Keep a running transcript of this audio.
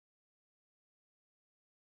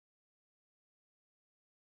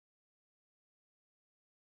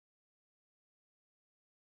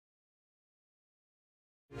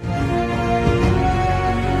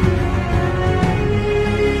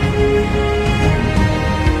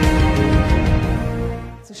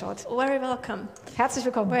very welcome. Herzlich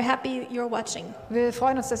willkommen. We're happy you're watching. Wir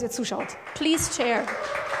freuen uns, dass ihr zuschaut. Please share.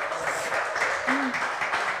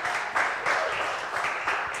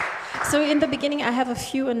 So in the beginning, I have a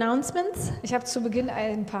few announcements. Ich habe zu Beginn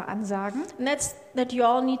ein paar Ansagen. And that's that you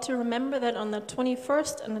all need to remember that on the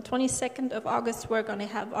 21st and the 22nd of August, we're going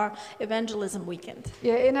to have our evangelism weekend.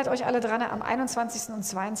 Ihr erinnert euch alle dran, am 21. und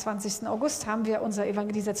 22. August haben wir unser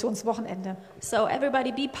Evangelisationswochenende. So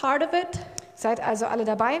everybody be part of it. Seid also alle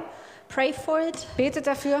dabei. Pray for it. Betet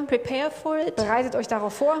dafür. Prepare for it. Bereitet euch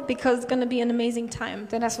darauf vor. Because it's going to be an amazing time.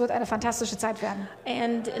 Denn das wird eine fantastische Zeit werden.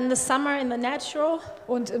 And in the summer, in the natural,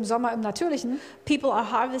 Und im Sommer im Natürlichen, people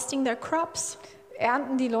are harvesting their crops.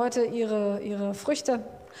 ernten die Leute ihre Früchte.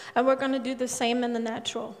 And we're going to do the same in the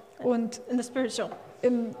natural. Und in the spiritual.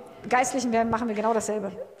 im Geistlichen machen wir genau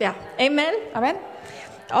dasselbe. Yeah. Amen. Amen.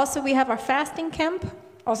 Also, we have our fasting camp.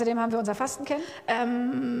 Außerdem haben wir unser Fastencamp.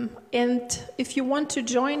 And if you want to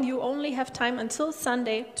join, you only have time until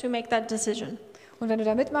Sunday to make that decision. Und wenn du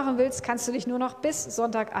da mitmachen willst, kannst du dich nur noch bis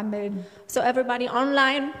Sonntag anmelden. So everybody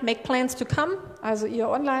online, make plans to come. Also ihr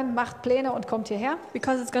online macht Pläne und kommt hierher.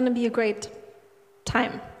 Because it's going to be a great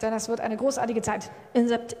time. Denn das wird eine großartige Zeit. In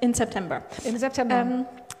September. Im September.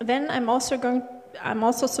 Then I'm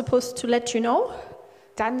also supposed to let you know.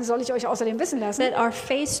 Dann soll ich euch außerdem wissen lassen, That our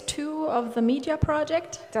phase 2 of the media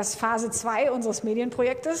project, dass Phase 2 unseres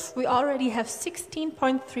Medienprojektes, we already have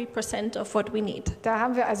 16.3% of what we need. da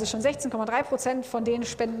haben wir also schon 16,3% von den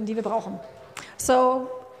Spenden, die wir brauchen. So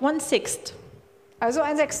 1/6. Also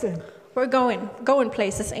ein Sechstel. We're going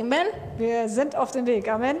places. Amen. Wir sind auf dem Weg.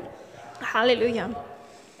 Amen. Hallelujah.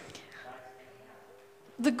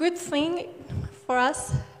 The good thing for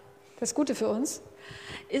us Das Gute für uns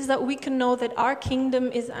is that we can know that our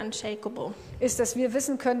kingdom is unshakable. ist, dass wir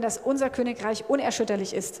wissen können, dass unser Königreich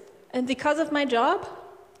unerschütterlich ist. And because of my job,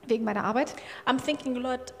 Wegen meiner Arbeit I'm thinking a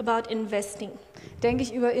lot about investing. denke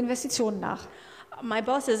ich über Investitionen nach. My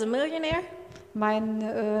boss is a millionaire.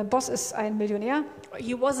 Mein Boss ist ein Millionär.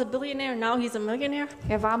 He was a billionaire, now he's a millionaire.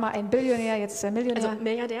 Er war mal ein Billionär, jetzt ist er Millionär. Also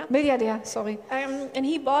Milliardär. Milliardär, sorry. And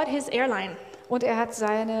he bought his airline. Und er hat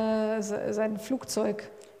sein Flugzeug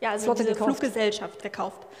Ja, also Flotte diese gekauft. Fluggesellschaft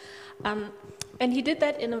gekauft. And he did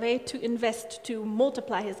that in a way to invest, to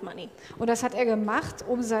multiply his money. Und das hat er gemacht,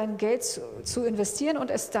 um sein Geld zu investieren und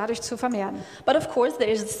es dadurch zu vermehren. But of course, there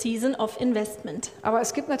is a season of investment. Aber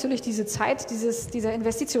es gibt natürlich diese Zeit dieser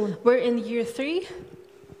Investition. We're in year 3.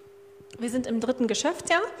 Wir sind im 3.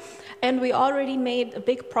 Geschäftsjahr. And we already made a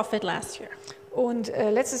big profit last year. Und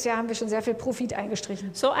letztes Jahr haben wir schon sehr viel Profit eingestrichen.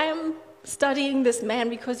 So I am studying this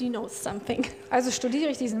man because he knows something. Also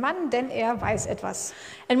studiere ich diesen Mann, denn er weiß etwas.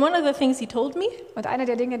 And one of the things he told me Und eine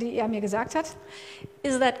der Dinge, die er mir gesagt hat,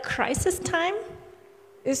 is that crisis time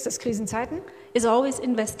ist, dass Krisenzeiten is always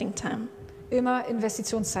investing time. immer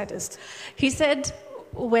Investitionszeit ist. He said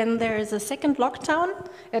when there is a second lockdown,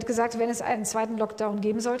 Er hat gesagt, wenn es einen zweiten Lockdown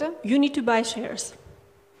geben sollte, you need to buy shares.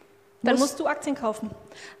 Dann Muss- musst du Aktien kaufen.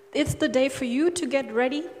 It's the day for you to get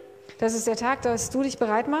ready das ist der Tag, dass du dich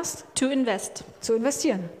bereit machst, to invest, zu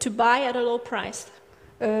investieren, to buy at a low price.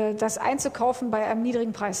 das einzukaufen bei einem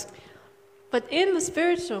niedrigen Preis. But in the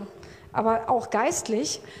spiritual, Aber auch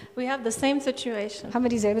geistlich we have the same situation. haben wir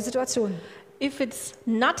dieselbe Situation. If it's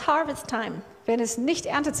not harvest time Wenn es nicht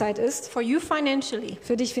Erntezeit ist, for you financially,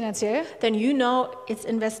 für dich finanziell, then you know it's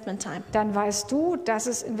investment time. dann weißt du, dass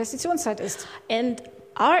es Investitionszeit ist. And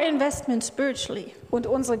our investment spiritually, Und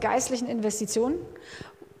unsere geistlichen Investitionen,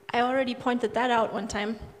 I already pointed that out one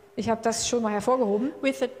time, ich habe das schon mal hervorgehoben,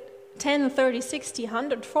 with a 10, 30, 60,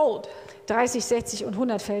 100-fold, 30, 60 und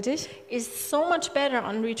 100-fältig, is so much better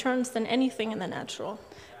on returns than anything in the natural.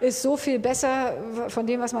 ist so viel besser von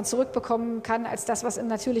dem, was man zurückbekommen kann, als das, was im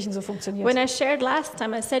Natürlichen so funktioniert. When I shared last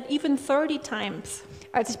time, I said even 30 times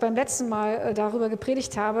Als ich beim letzten Mal darüber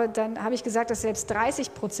gepredigt habe, dann habe ich gesagt, dass selbst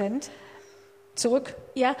 30% zurück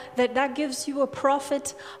yeah, that gives you a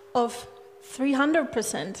profit of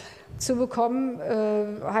 300%. zu bekommen,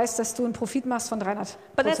 heißt, dass du einen Profit machst von 300%.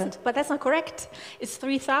 But that's not correct. It's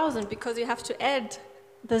 3,000 because you have to add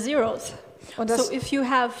the zeros. Und das- So if you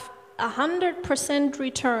have 100%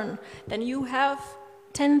 return, then you have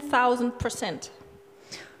 10,000%.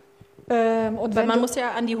 Und Weil man wenn muss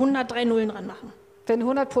ja an die 103 Nullen ranmachen. du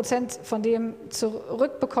 100% von dem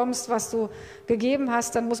zurückbekommst, was du gegeben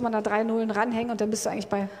hast, dann muss man da 3 Nullen ranhängen und dann bist du eigentlich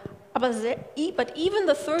bei But even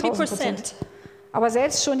the 30%, Aber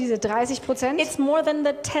selbst schon diese 30% it's more than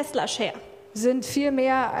the Tesla share. sind viel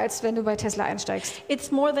mehr, als wenn du bei Tesla einsteigst.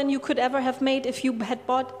 It's more than you could ever have made if you had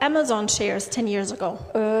bought Amazon shares 10 years ago.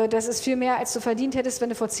 Das ist viel mehr, als du verdient hättest, wenn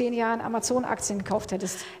du vor 10 Jahren Amazon-Aktien gekauft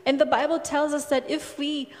hättest. And the Bible tells us that if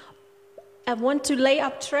we I want to lay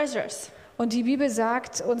up treasures. Und die Bibel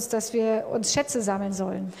sagt uns, dass wir uns Schätze sammeln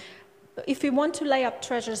sollen. If we want to lay up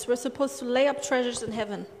treasures, we're supposed to lay up treasures in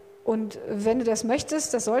heaven. Und wenn du das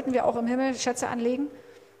möchtest, das sollten wir auch im Himmel Schätze anlegen.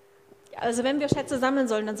 Also wenn wir Schätze sammeln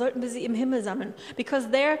sollen, dann sollten wir sie im Himmel sammeln. Because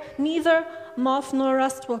there neither moth nor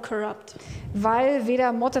rust will corrupt. Weil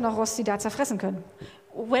weder Motte noch Rost sie da zerfressen können.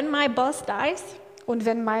 When my boss dies, Und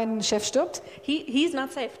wenn mein Chef stirbt, he's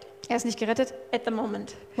not saved er ist nicht gerettet, at the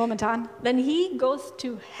moment. momentan, Then he goes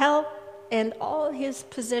to hell and all his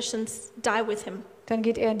possessions die with him. dann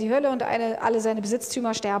geht er in die Hölle und alle seine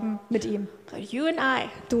Besitztümer sterben mit ihm. But you and I,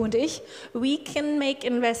 Du und ich, we can make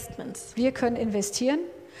investments. wir können investieren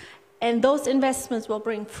And those investments will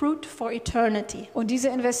bring fruit for eternity. und diese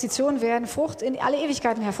Investitionen werden Frucht in alle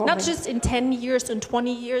Ewigkeiten Not hervorbringen. just in 10 years and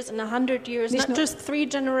 20 years and 100 years, Nicht not nur- just 3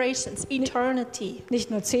 generations, eternity. Nicht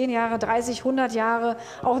nur 10 Jahre, 30, 100 Jahre,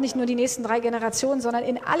 auch nicht nur die nächsten 3 Generationen, sondern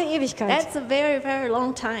in alle Ewigkeit. That's a very, very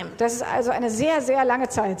long time. Das ist also eine sehr, sehr lange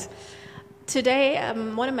Zeit. Today,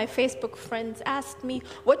 one of my Facebook friends asked me,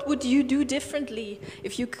 what would you do differently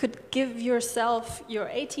if you could give yourself, your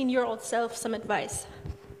 18-year-old self, some advice?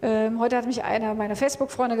 Heute hat mich einer meiner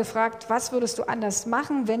Facebook-Freunde gefragt, was würdest du anders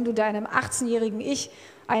machen, wenn du deinem 18-jährigen Ich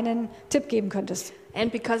einen Tipp geben könntest?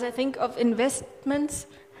 And because I think of investments,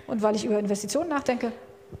 Und weil ich über Investitionen nachdenke,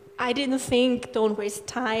 I didn't think, don't waste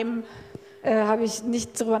time, habe ich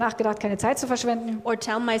nicht darüber nachgedacht, keine Zeit zu verschwenden or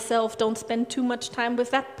tell myself, don't spend too much time with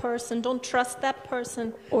that person, don't trust that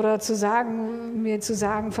person. oder mir zu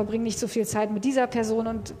sagen, verbring nicht so viel Zeit mit dieser Person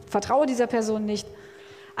und vertraue dieser Person nicht,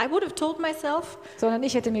 I would have told myself sondern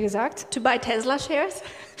ich hätte mir gesagt, to buy Tesla shares.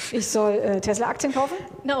 ich soll Tesla-Aktien kaufen.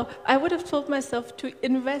 No, I would have told myself to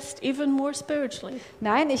invest even more spiritually.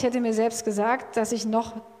 Nein, ich hätte mir selbst gesagt, dass ich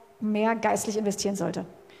noch mehr geistlich investieren sollte.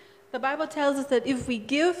 The Bible tells us that if we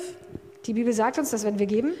give, Die Bibel sagt uns, dass wenn wir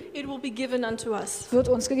geben, it will be given unto us. wird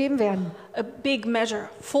uns gegeben werden. A big measure,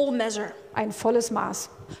 full measure, Ein volles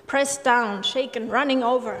Maß. pressed down, shaken, running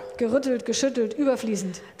over. Gerüttelt, geschüttelt,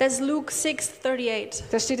 überfließend. That's Luke 6:38.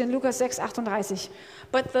 Das steht in Lukas 6, 38.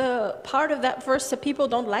 But the part of that verse that people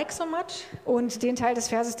don't like so much Und den Teil des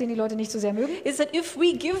Verses, den die Leute nicht so sehr mögen, is that if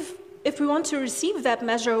we want to receive that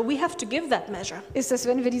measure, we have to give that measure. ist, dass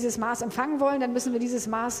wenn wir dieses Maß empfangen wollen, dann müssen wir dieses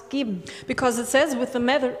Maß geben. Because it says with the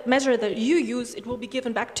measure that you use, it will be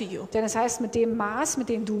given back to you. Denn es heißt, mit dem Maß, mit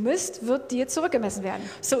dem du misst, wird dir zurückgemessen werden.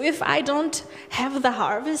 So if I don't have the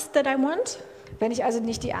harvest that I want, Wenn ich also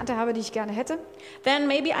nicht die Ernte habe, die ich gerne hätte, then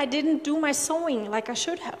maybe I didn't do my sowing like I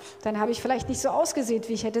should have. dann habe ich vielleicht nicht so ausgesät,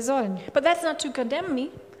 wie ich hätte sollen. But that's not to condemn me,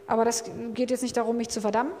 Aber das geht jetzt nicht darum, mich zu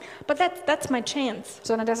verdammen, but that's my chance.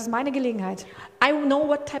 sondern das ist meine Gelegenheit. I know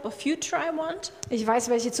what type of future I want. Ich weiß,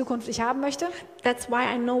 welche Zukunft ich haben möchte That's why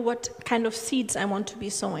I know what kind of seeds I want to be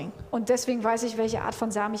sowing. und deswegen weiß ich, welche Art von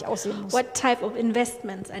Samen ich aussehen muss. What type of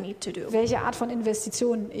investments I need to do. Welche Art von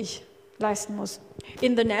Investitionen ich leisten muss.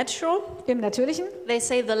 In the natural, Im Natürlichen they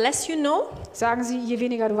say the less you know, sagen sie, je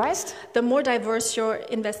weniger du weißt, the more diverse your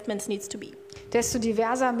investments needs to be. desto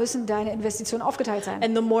diverser müssen deine Investitionen aufgeteilt sein.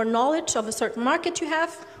 And the more knowledge of a certain market you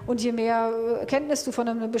have, Und je mehr Kenntnis du von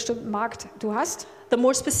einem bestimmten Markt du hast, the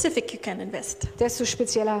more specific you can invest. desto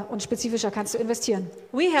spezieller und spezifischer kannst du investieren.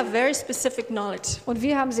 We have very specific knowledge. Und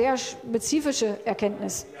wir haben sehr spezifische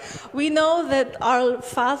Erkenntnis. We know that our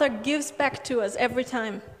Father gives back to us every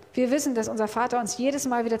time. Wir wissen, dass unser Vater uns jedes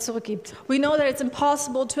Mal wieder zurückgibt. We know that it's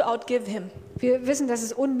impossible to outgive him. Wir wissen, dass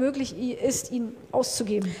es unmöglich ist, ihn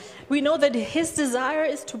auszugeben. We know that his desire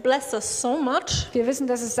is to bless us so much Wir wissen,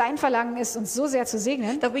 dass es sein Verlangen ist, uns so sehr zu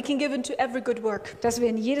segnen, that we can give into every good work. dass wir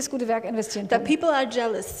in jedes gute Werk investieren That können. people are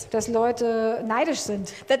jealous. Dass Leute neidisch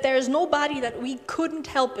sind. That there is nobody that we couldn't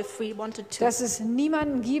help if we wanted to. Dass es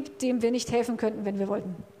niemanden gibt, dem wir nicht helfen könnten, wenn wir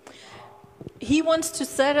wollten. He wants to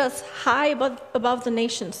set us high above the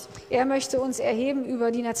nations Er möchte uns erheben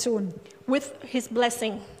über die Nationen with his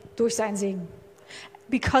blessing durch seinen Segen,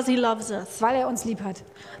 because he loves us. weil er uns lieb hat.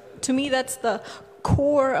 To me, that's the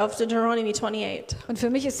core of Deuteronomy 28. Und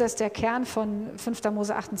für mich ist das der Kern von 5.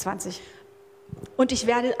 Mose 28. Und ich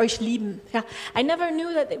werde euch lieben. Ja. I never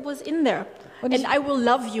knew that it was in there. Und And ich- I will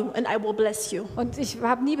love you and I will bless you. Und ich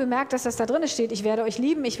habe nie bemerkt, dass das da drin steht. Ich werde euch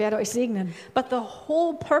lieben, ich werde euch segnen. But the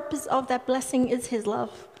whole purpose of that blessing is his love.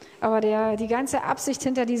 Aber die ganze Absicht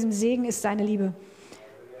hinter diesem Segen ist seine Liebe.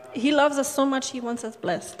 He loves us so much, he wants us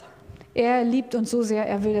blessed. Er liebt uns so sehr,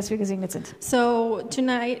 er will, dass wir gesegnet sind. So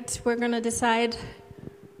tonight we're going to decide,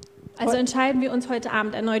 also entscheiden wir uns heute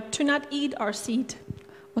Abend erneut, to not eat our seed.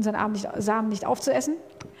 Unseren Samen nicht aufzuessen,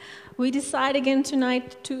 We decide again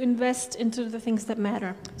tonight to invest into the things that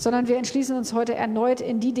matter. sondern wir entschließen uns heute erneut,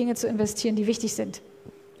 in die Dinge zu investieren, die wichtig sind.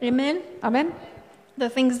 Amen? Amen. The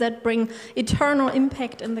things that bring eternal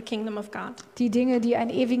impact in the kingdom of God. Die Dinge, die einen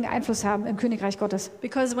ewigen Einfluss haben im Königreich Gottes.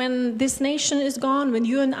 Because when this nation is gone, when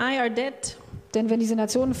you and I are dead, Denn wenn diese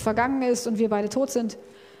Nation vergangen ist und wir beide tot sind,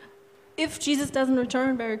 if Jesus doesn't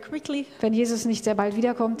return very quickly, wenn Jesus nicht sehr bald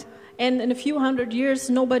wiederkommt, and in a few hundred years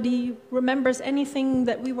nobody remembers anything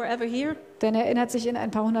that we were ever here, dann erinnert sich in ein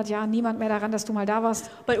paar hundert Jahren niemand mehr daran, dass du mal da warst.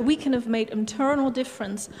 but we can have made eternal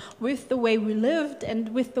difference with the way we lived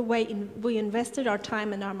and with the way we invested our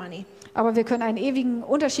time and our money. Aber wir können einen ewigen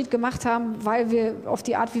Unterschied gemacht haben, weil wir auf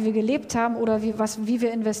die Art, wie wir gelebt haben oder wie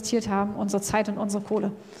wir investiert haben, unsere Zeit und unsere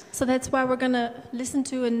Kohle. So that's why we're going to listen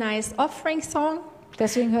to a nice offering song,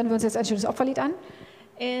 Deswegen hören wir uns jetzt ein schönes Opferlied an.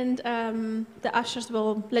 and the ushers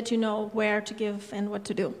will let you know where to give and what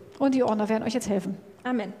to do. Und die Ordner werden euch jetzt helfen.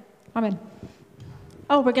 Amen. Amen.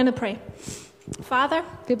 Oh, we're going to pray. Father,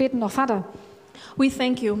 Wir beten noch. Vater, we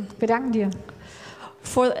thank you wir danken dir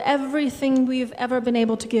for everything we've ever been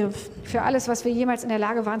able to give, für alles, was wir jemals in der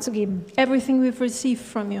Lage waren zu geben. everything we've received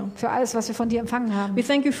from you. Für alles, was wir von dir empfangen haben. We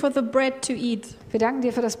thank you for the bread to eat Wir danken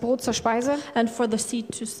dir für das Brot zur Speise and for the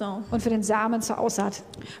seed to sow. und für den Samen zur Aussaat.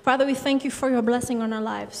 Father, we thank you for your blessing on our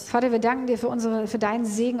lives. Vater, wir danken dir für deinen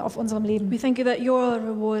Segen auf unserem Leben. We thank you that you're a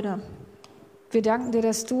rewarder, Wir danken dir,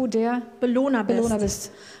 dass du der Belohner Belohner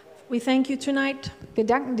bist. bist. We thank you tonight Wir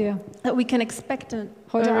danken dir that we can expect a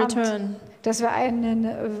heute Abend, return dass wir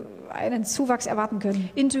einen Zuwachs erwarten können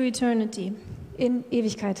into eternity, in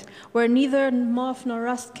Ewigkeit, where neither moth nor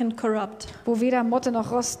rust can corrupt, wo weder Motte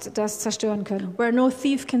noch Rost das zerstören können, where no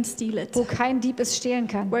thief can steal it, wo kein Dieb es stehlen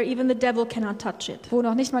kann, where even the devil cannot touch it. wo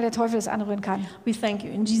noch nicht mal der Teufel es anrühren kann. We thank you.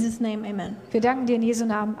 In Jesus' name, amen. Wir danken dir in Jesu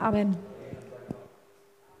Namen. Amen.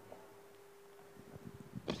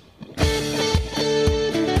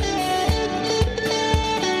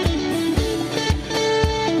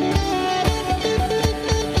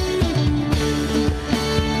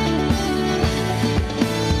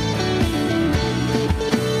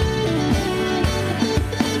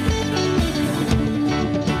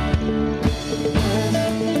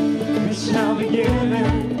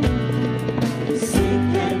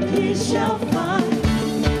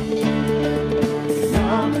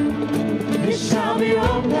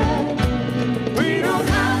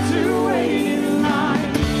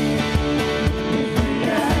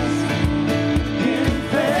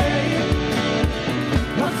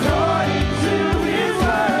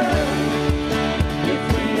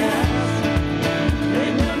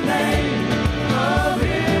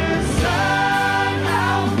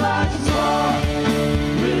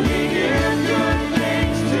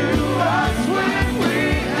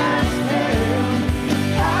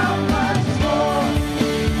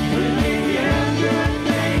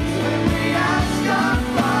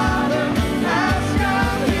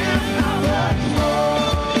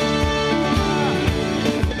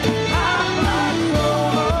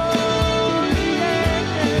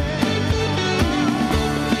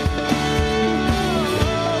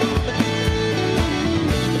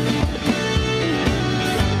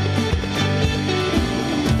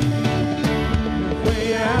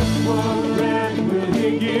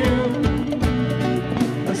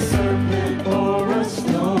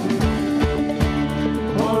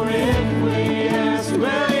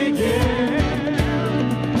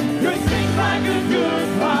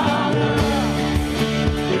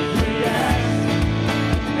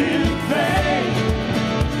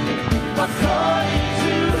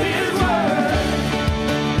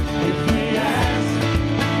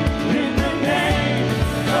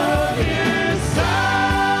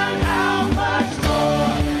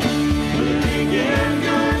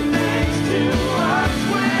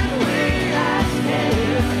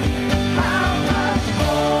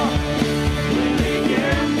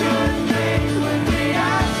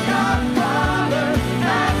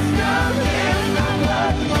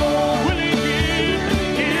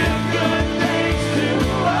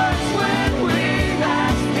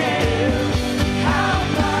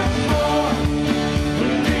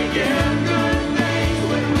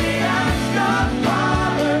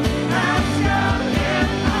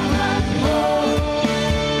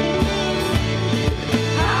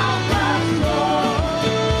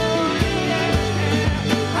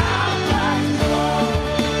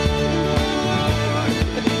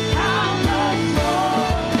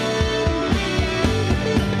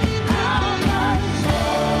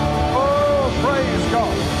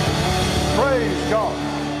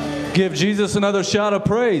 Give Jesus another shout of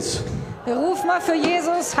praise. Ruf mal für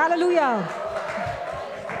Jesus. Halleluja.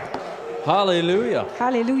 Hallelujah.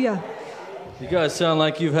 Halleluja. You guys sound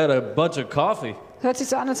like you've had a bunch of coffee. Hört sich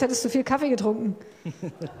so an, als hättest du viel Kaffee getrunken.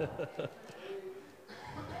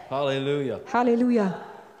 Hallelujah. Halleluja.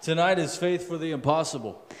 Tonight is faith for the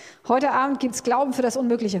impossible. Heute Abend gibt es Glauben für das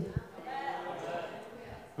Unmögliche.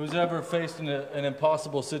 Who's ever faced an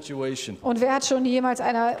impossible situation? Und wer hat schon jemals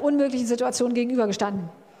einer unmöglichen Situation gegenübergestanden?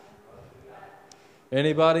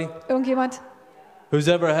 Anybody? Irgendjemand? Who's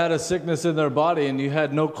ever had a sickness in their body and you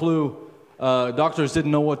had no clue, doctors didn't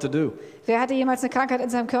know what to do? Wer hatte jemals eine Krankheit in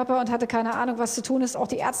seinem Körper und hatte keine Ahnung, was zu tun ist? Auch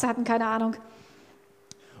die Ärzte hatten keine Ahnung.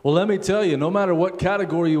 Well, let me tell you, no matter what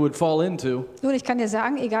category you would fall into, Nun, ich kann dir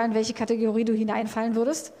sagen, egal in welche Kategorie du hineinfallen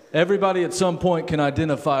würdest, everybody at some point can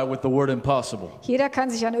identify with the word impossible. jeder kann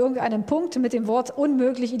sich an irgendeinem Punkt mit dem Wort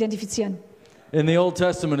unmöglich identifizieren. In the Old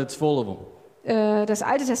Testament, it's full of them. Das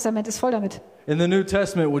Alte Testament ist voll damit. In the New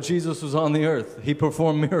Testament, when Jesus was on the earth, he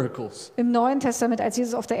performed miracles. Im Neuen Testament, als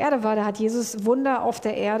Jesus auf der Erde war, da hat Jesus Wunder auf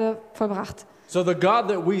der Erde vollbracht. So the God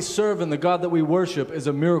that we serve and the God that we worship is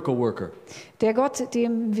a miracle worker. Der Gott,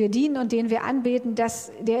 dem wir dienen und den wir anbeten,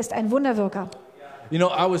 der ist ein Wunderwirker. You know,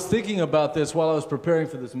 I was thinking about this while I was preparing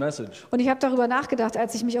for this message, Und ich habe darüber nachgedacht,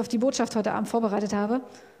 als ich mich auf die Botschaft heute Abend vorbereitet habe,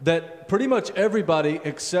 that pretty much everybody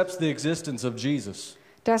accepts the existence of Jesus.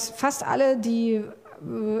 dass fast alle die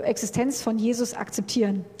Existenz von Jesus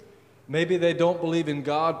akzeptieren. Maybe they don't believe in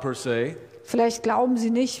God per se, Vielleicht glauben sie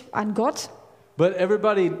nicht an Gott, but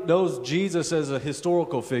everybody knows Jesus as a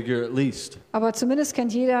historical figure at least. aber zumindest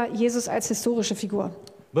kennt jeder Jesus als historische Figur.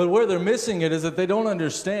 But where they're missing it is that they don't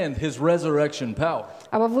understand his resurrection power.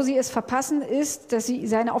 Aber wo sie es verpassen, ist, dass sie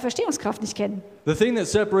seine Auferstehungskraft nicht kennen. The thing that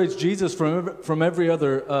separates Jesus from every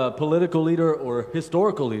other political leader or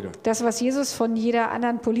historical leader Das, was Jesus von jeder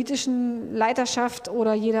anderen politischen Leiterschaft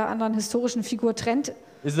oder jeder anderen historischen Figur trennt,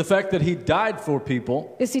 is the fact that he died for people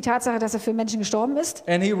ist die Tatsache, dass er für Menschen gestorben ist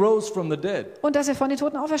and he rose from the dead. und dass er von den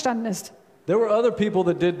Toten auferstanden ist. There were other people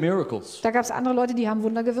that did miracles, Da gab es andere Leute, die haben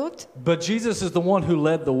Wunder gewirkt, but Jesus is the one who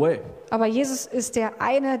led the way. aber Jesus ist der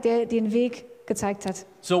eine, der den Weg gezeigt hat.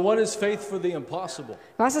 So what is faith for the impossible?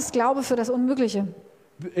 Was ist Glaube für das Unmögliche?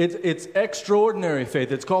 It's extraordinary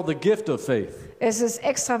faith. It's called the gift of faith. Es ist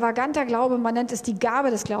extravaganter Glaube, man nennt es die Gabe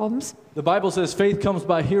des Glaubens. The Bible says faith comes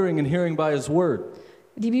by hearing and hearing by his word.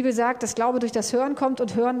 Die Bibel sagt, dass Glaube durch das Hören kommt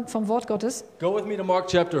und Hören vom Wort Gottes. Go with me to Mark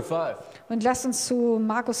chapter 5. Und lasst uns zu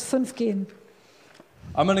Markus 5 gehen.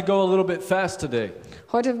 I'm going to go a little bit fast today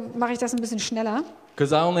Heute mache ich das ein bisschen schneller,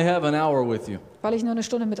 because I only have an hour with you. weil ich nur eine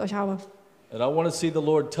Stunde mit euch habe. And I want to see the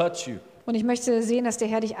Lord touch you. Und ich möchte sehen, dass der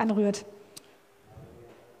Herr dich anrührt.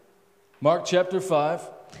 Mark chapter 5.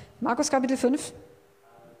 Markus Kapitel 5.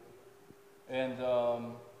 And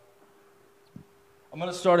I'm going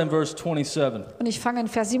to start in verse 27. Und ich fange in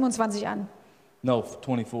Vers 27 an. No,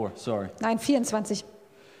 24, sorry. Nein, 24.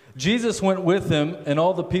 Jesus went with him, and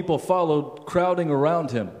all the people followed, crowding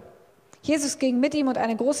around him. Jesus ging mit ihm und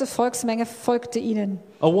eine große Volksmenge folgte ihnen.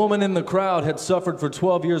 A woman in the crowd had suffered for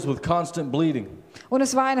 12 years with constant bleeding. Und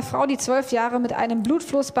es war eine Frau, die 12 Jahre mit einem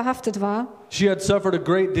Blutfluss behaftet war. She had suffered a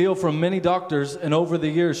great deal from many doctors, and over the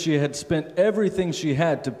years she had spent everything she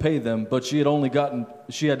had to pay them, but she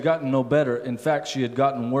had gotten no better. In fact, she had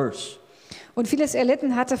gotten worse. Und vieles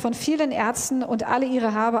erlitten hatte von vielen Ärzten und alle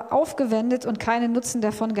ihre Habe aufgewendet und keinen Nutzen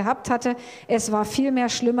davon gehabt hatte. Es war viel mehr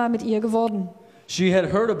schlimmer mit ihr geworden. She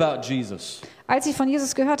had heard about Jesus. Als sie von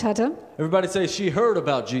Jesus gehört hatte, Everybody say she heard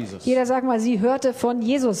about Jesus. jeder sagt mal, sie hörte von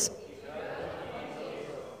Jesus.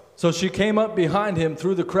 So she came up behind him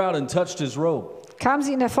through the crowd and touched his robe. Kam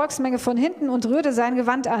sie in der Volksmenge von hinten und rührte sein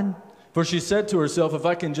Gewand an. For she said to herself, if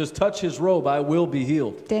I can just touch his robe, I will be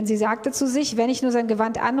healed. Denn sie sagte zu sich, wenn ich nur sein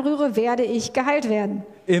Gewand anrühre, werde ich geheilt werden.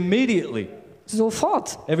 Immediately.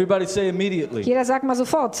 Sofort. Everybody say immediately. Jeder sagt mal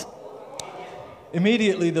sofort.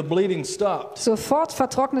 Immediately the bleeding stopped. Sofort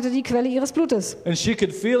vertrocknete die Quelle ihres Blutes. And she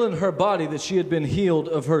could feel in her body that she had been healed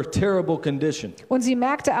of her terrible condition. Und sie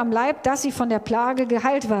merkte am Leib, dass sie von der Plage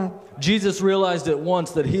geheilt war. Jesus realized at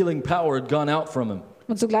once that healing power had gone out from him.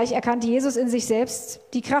 Und zugleich erkannte Jesus in sich selbst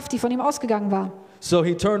die Kraft, die von ihm ausgegangen war. So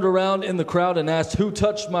he turned around in the crowd and asked, who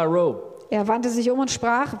touched my robe? Er wandte sich um und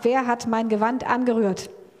sprach, wer hat mein Gewand angerührt?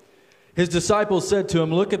 His disciples said to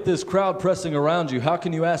him, look at this crowd pressing around you. How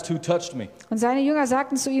can you ask who touched me? Und seine Jünger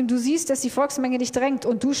sagten zu ihm, du siehst, dass die Volksmenge dich drängt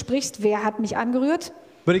und du sprichst, wer hat mich angerührt?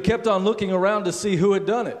 But he kept on looking around to see who had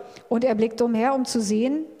done it. Und er blickte umher, um zu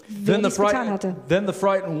sehen, wer dies getan hatte. Then the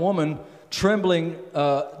frightened woman, trembling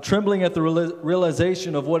at the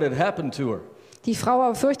realization of what had happened to her. Die Frau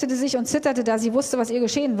aber fürchtete sich und zitterte, da sie wusste, was ihr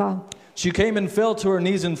geschehen war. She came and fell to her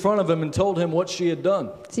knees in front of him and told him what she had done.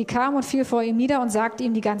 Sie kam und fiel vor ihm nieder und sagte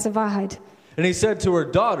ihm die ganze Wahrheit. And he said to her,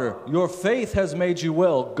 daughter, your faith has made you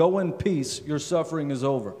well. Go in peace. Your suffering is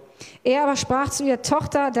over. Er aber sprach zu ihr,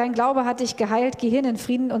 Tochter, dein Glaube hat dich geheilt, geh hin in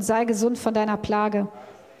Frieden und sei gesund von deiner Plage.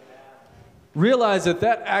 Realize that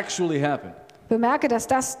that actually happened. Bemerke, dass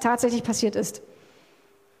das tatsächlich passiert ist.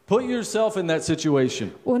 Put yourself in that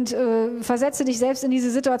situation. Und versetze dich selbst in diese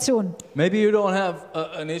Situation. Maybe you don't have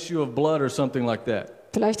an issue of blood or something like that.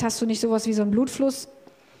 Vielleicht hast du nicht sowas wie so einen Blutfluss.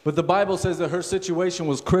 But the Bible says that her situation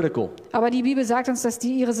was critical. Aber die Bibel sagt uns, dass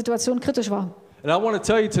ihre Situation kritisch war. And I want to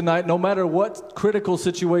tell you tonight, no matter what critical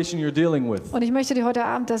situation you're dealing with, Und ich möchte dir heute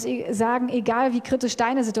Abend sagen, egal wie kritisch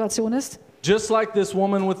deine Situation ist, just like this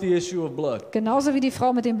woman with the issue of blood, genauso wie die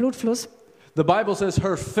Frau mit dem Blutfluss, the Bible says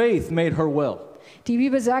her faith made her well. die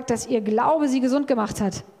Bibel sagt, dass ihr Glaube sie gesund gemacht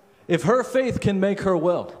hat. If her faith can make her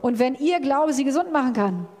well, Und wenn ihr Glaube sie gesund machen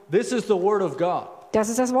kann, this is the word of God. das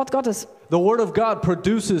ist das Wort Gottes. The word of God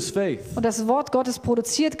produces faith. Und das Wort Gottes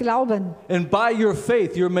produziert Glauben. And by your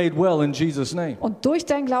faith, you're made well in Jesus' name. Und durch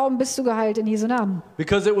dein Glauben bist du geheilt in Jesu Namen.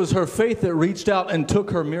 Because it was her faith that reached out and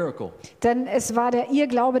took her miracle. Denn es war ihr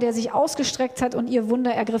Glaube, der sich ausgestreckt hat und ihr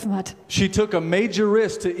Wunder ergriffen hat. She took a major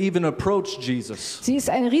risk to even approach Jesus. Sie ist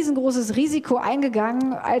ein riesengroßes Risiko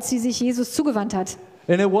eingegangen, als sie sich Jesus zugewandt hat.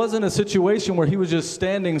 And it wasn't a situation where he was just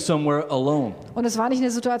standing somewhere alone. Und es war nicht eine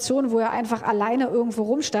Situation, wo er einfach alleine irgendwo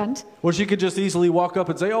rumstand, Where she could just easily walk up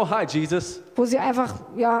and say, "Oh, hi, Jesus." wo sie einfach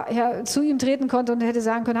zu ihm treten konnte und hätte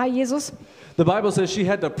sagen können, hi Jesus. The Bible says she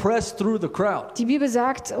had to press through the crowd. Die Bibel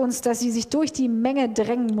sagt uns, dass sie sich durch die Menge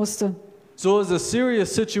drängen musste. So it was a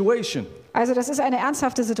serious situation. Also das ist eine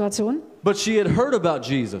ernsthafte Situation, But she had heard about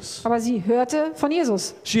Jesus. aber sie hörte von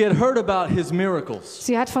Jesus. She had heard about his miracles.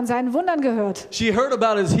 Sie hat von seinen Wundern gehört. She heard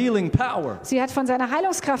about his healing power. Sie hat von seiner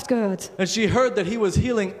Heilungskraft gehört. And she heard that he was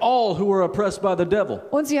healing all who were oppressed by the devil.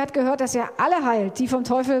 Und sie hat gehört, dass er alle heilt, die vom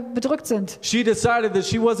Teufel bedrückt sind. She decided that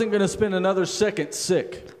she wasn't going to spend another second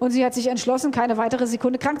sick. Und sie hat sich entschlossen, keine weitere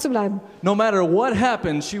Sekunde krank zu bleiben. No matter what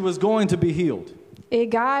happened, she was going to be healed.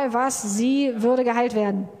 Egal was, sie würde geheilt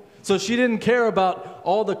werden. So she didn't care about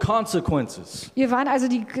all the consequences. Ihr waren also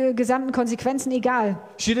die gesamten Konsequenzen egal.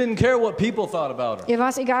 She didn't care what people thought about her. Ihr war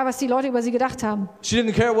es egal, was die Leute über sie gedacht haben. She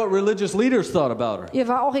didn't care what religious leaders thought about her. Ihr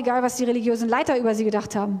war auch egal, was die religiösen Leiter über sie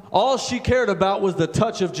gedacht haben. All she cared about was the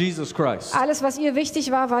touch of Jesus Christ. Alles, was ihr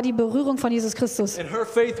wichtig war, war die Berührung von Jesus Christus. And her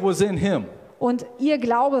faith was in him. Und ihr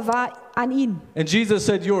Glaube war an ihn. And Jesus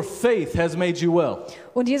said, "Your faith has made you well."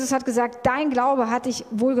 Und Jesus hat gesagt, dein Glaube hat dich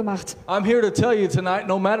wohlgemacht. I'm here to tell you tonight,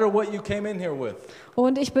 no matter what you came in here with.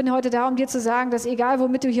 Und ich bin heute da, um dir zu sagen, dass egal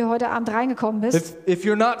womit du hier heute Abend reingekommen bist, If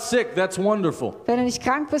you're not sick, that's wonderful. wenn du nicht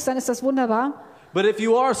krank bist, dann ist das wunderbar. But if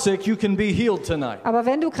you are sick, you can be healed tonight. Aber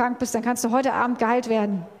wenn du krank bist, dann kannst du heute Abend geheilt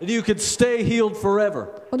werden. You could stay healed forever.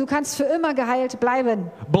 Und du kannst für immer geheilt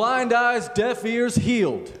bleiben. Blind eyes, deaf ears,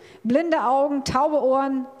 healed. Blinde Augen, taube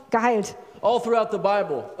Ohren, geheilt. All throughout the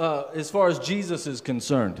Bible, as far as Jesus is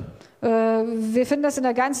concerned. Wir finden das in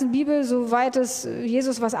der ganzen Bibel, soweit es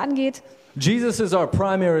Jesus was angeht. Jesus is our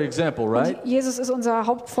primary example, right? Und Jesus ist unser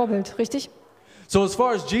Hauptvorbild, richtig? So as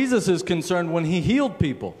far as Jesus is concerned, when he healed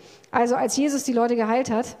people, Also als Jesus die Leute geheilt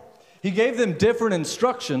hat, he gave them different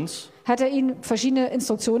instructions, hat er ihnen verschiedene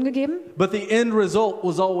Instruktionen gegeben, but the end result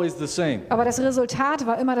was always the same. aber das Resultat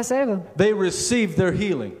war immer dasselbe. They received their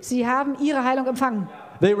healing. Sie haben ihre Heilung empfangen.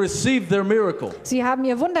 They received their miracle. Sie haben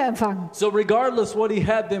ihr Wunder empfangen. So regardless what he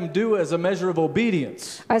had them do as a measure of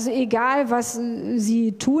obedience, Also egal, was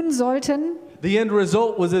sie tun sollten, the end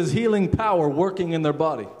result was his healing power working in their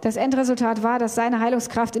body. das Endresultat war, dass seine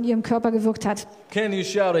Heilungskraft in ihrem Körper gewirkt hat. Can you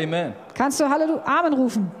shout amen? Kannst du Amen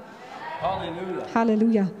rufen? Hallelujah.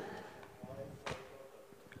 Halleluja.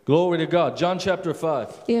 Glory to God. John chapter 5.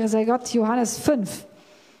 Ehre sei Gott, Johannes 5.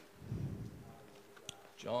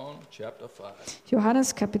 John chapter 5.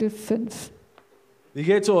 Johannes Kapitel 5. Wie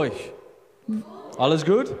geht's euch? Alles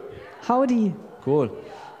gut? Howdy. Cool.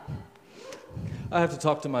 I have to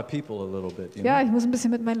talk to my people a little bit. You know? Ja, ich muss ein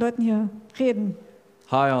bisschen mit meinen Leuten hier reden.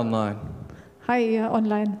 Hi online. Hi, ihr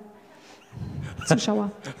online.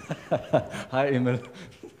 Zuschauer. Hi Emil.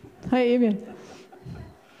 Hi, Emil.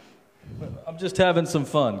 I'm just having some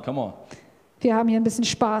fun. Come on. Wir haben hier ein bisschen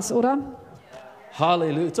Spaß, oder?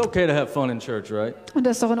 Hallelujah. It's okay to have fun in church, right? Und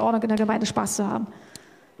das ist doch in Ordnung, in der Gemeinde Spaß zu haben.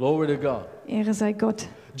 Glory to God. Ehre sei Gott.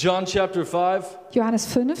 John chapter 5 Johannes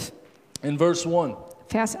 5, in verse 1.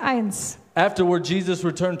 Vers 1. Afterward, Jesus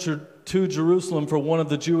returned to Jerusalem for one of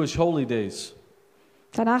the Jewish holy days.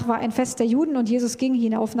 Danach war ein Fest der Juden und Jesus ging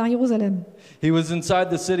hinauf nach Jerusalem. He was inside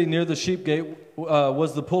the city near the sheep gate,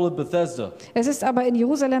 was the pool of Bethesda. Es ist aber in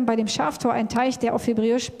Jerusalem bei dem Schaftor ein Teich, der auf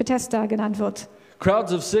Hebräisch Bethesda genannt wird.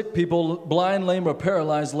 Crowds of sick people, blind, lame, or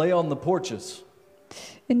paralyzed, lay on the porches.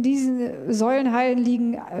 In diesen Säulenhallen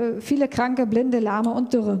liegen viele Kranke, Blinde, Lahme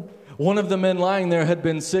und Dürre. One of the men lying there had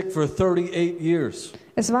been sick for 38 years.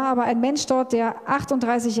 Es war aber ein Mensch dort, der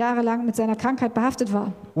 38 Jahre lang mit seiner Krankheit behaftet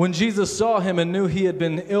war. When Jesus saw him and knew he had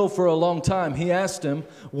been ill for a long time, he asked him,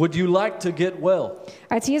 "Would you like to get well?"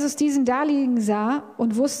 Als Jesus diesen da liegen sah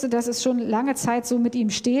und wusste, dass es schon lange Zeit so mit ihm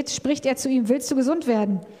steht, spricht er zu ihm: Willst du gesund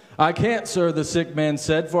werden? "I can't, sir," the sick man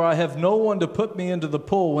said, "for I have no one to put me into the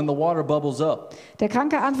pool when the water bubbles up." Der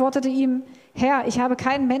Kranke antwortete ihm: Herr, ich habe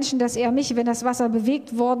keinen Menschen, dass er mich, wenn das Wasser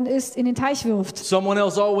bewegt worden ist, in den Teich wirft. Someone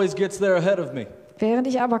else always gets there ahead of me. Während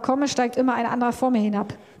ich aber komme, steigt immer ein anderer vor mir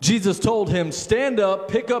hinab. Jesus told him, "Stand up,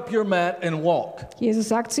 pick up your mat and walk." Jesus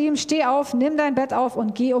sagt zu ihm: Steh auf, nimm dein Bett auf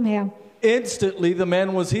und geh umher. Instantly the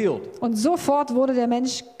man was healed. Und sofort wurde der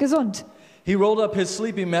Mensch gesund. He rolled up his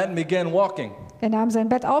sleeping mat and began walking. Er nahm sein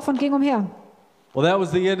Bett auf und ging umher. Well, that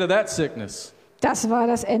was the end of that sickness. Das war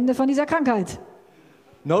das Ende von dieser Krankheit.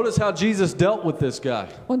 Notice how Jesus dealt with this guy.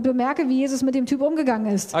 Und bemerke, wie Jesus mit dem Typ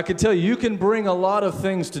umgegangen ist. I can tell you, you can bring a lot of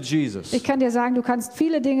things to Jesus. Ich kann dir sagen, du kannst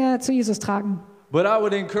viele Dinge zu Jesus tragen. But I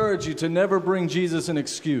would encourage you to never bring Jesus an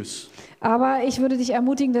excuse. Aber ich würde dich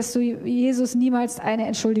ermutigen, dass du Jesus niemals eine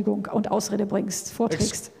Entschuldigung und Ausrede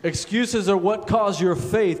vorträgst. Excuses are what cause your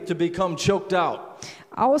faith to become choked out.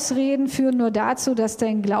 Ausreden führen nur dazu, dass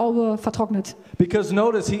dein Glaube vertrocknet. Because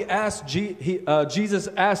notice, Jesus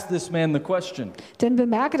asked this man the question. Denn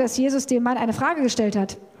bemerke, dass Jesus dem Mann eine Frage gestellt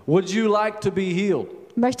hat. Would you like to be healed?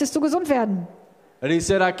 Möchtest du gesund werden? And he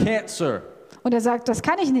said, "I can't, sir." Und er sagt, das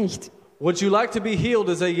kann ich nicht. Would you like to be healed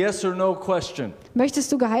is a yes or no question.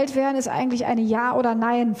 Möchtest du geheilt werden, ist eigentlich eine Ja- oder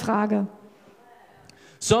Nein-Frage.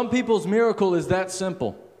 Some people's miracle is that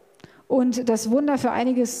simple. Und das Wunder für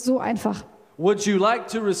einige ist so einfach. Would you like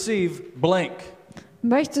to receive blank?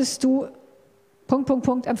 Möchtest du ...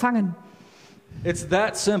 empfangen? It's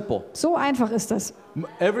that simple. So einfach ist das.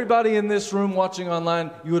 Everybody in this room watching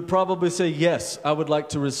online, you would probably say, "Yes, I would like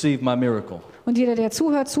to receive my miracle." Und jeder, der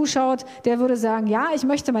zuhört, zuschaut, der würde sagen, ja, ich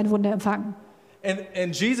möchte mein Wunder empfangen.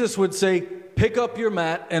 And Jesus would say, "Pick up your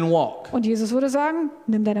mat and walk." Und Jesus würde sagen,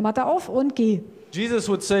 nimm deine Matte auf und geh. Jesus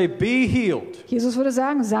would say, "Be healed." Jesus würde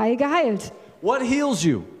sagen, sei geheilt. What heals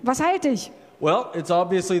you? Was heilt dich? Well, it's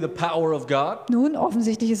obviously the power of God, Nun,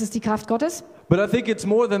 offensichtlich ist es die Kraft Gottes. but I think it's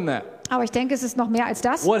more than that. Aber ich denke, es ist noch mehr als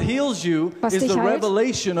das. What heals you Was is dich the heilt?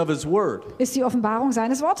 revelation of His Word. Ist die Offenbarung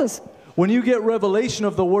seines Wortes. When you get revelation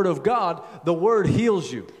of the Word of God, the Word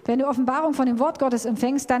heals you. Wenn du Offenbarung von dem Wort Gottes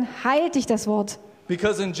empfängst, dann heilt dich das Wort.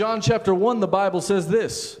 Because in John chapter 1, the Bible says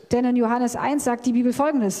this, Denn in Johannes 1 sagt die Bibel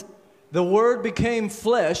Folgendes. "The Word became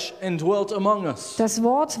flesh and dwelt among us. Das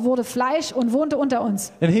Wort wurde Fleisch und wohnte unter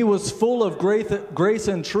uns. And He was full of grace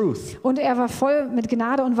and truth." Und er war voll mit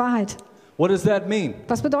Gnade und Wahrheit. What does that mean?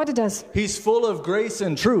 Was bedeutet das? He's full of grace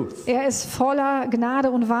and truth. Er ist voller Gnade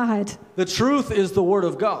und Wahrheit. The truth is the Word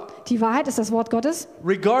of God. Die Wahrheit ist das Wort Gottes.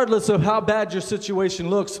 Regardless of how bad your situation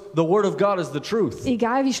looks, the Word of God is the truth.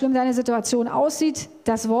 Egal wie schlimm deine Situation aussieht,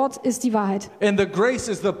 das Wort ist die Wahrheit. And the grace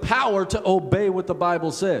is the power to obey what the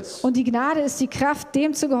Bible says. Und die Gnade ist die Kraft,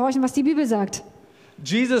 dem zu gehorchen, was die Bibel sagt.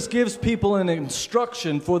 Jesus gives people an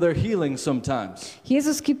instruction for their healing sometimes.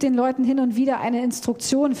 Jesus gibt den Leuten hin und wieder eine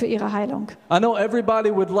Instruktion für ihre Heilung. I know everybody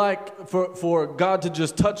would like for God to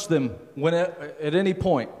just touch them at any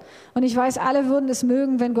point. Und ich weiß, alle würden es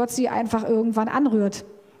mögen, wenn Gott sie einfach irgendwann anrührt.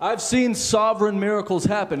 I've seen sovereign miracles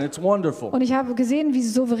happen. It's wonderful. Und ich habe gesehen, wie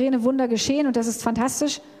souveräne Wunder geschehen und das ist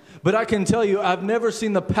fantastisch. But I can tell you, I've never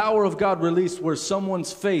seen the power of God released where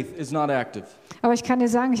someone's faith is not active. Aber ich kann dir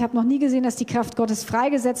sagen, ich habe noch nie gesehen, dass die Kraft Gottes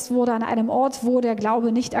freigesetzt wurde an einem Ort, wo der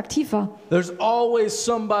Glaube nicht aktiv war. There's always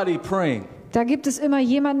somebody praying. Da gibt es immer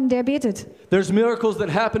jemanden, der betet. There's miracles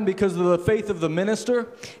that happen because of the faith of the minister.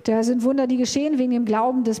 Da sind Wunder, die geschehen wegen dem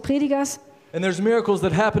Glauben des Predigers. And there's miracles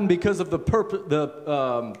that happen because of the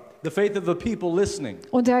faith of the people listening.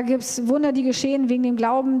 Und da gibt es Wunder, die geschehen wegen dem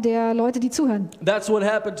Glauben der Leute, die zuhören. That's what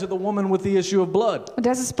happened to the woman with the issue of blood. Und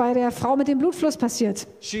das ist bei der Frau mit dem Blutfluss passiert.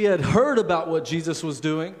 She had heard about what Jesus was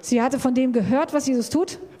doing. Sie hatte von dem gehört, was Jesus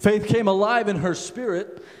tut. Faith came alive in her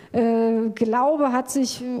spirit. Glaube hat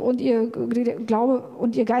sich und ihr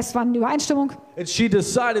Geist waren in Übereinstimmung. And she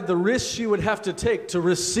decided the risk she would have to take to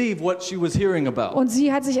receive what she was hearing about. Und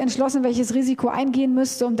sie hat sich entschlossen, welches Risiko eingehen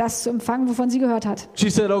müsste, um das zu empfangen, wovon sie gehört hat. She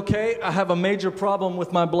said, "Okay, I have a major problem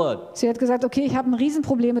with my blood, Sie hat gesagt, okay, ich habe ein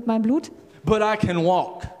Riesenproblem mit meinem Blut, but I can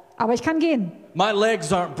walk. aber ich kann gehen. My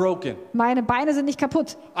legs aren't broken. Meine Beine sind nicht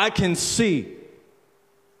kaputt. I can see.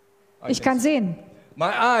 Ich kann sehen. My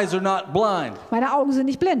eyes are not blind. Meine Augen sind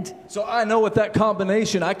nicht blind. So I know with that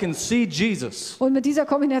combination I can see Jesus. Und mit dieser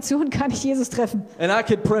Kombination kann ich Jesus treffen. And I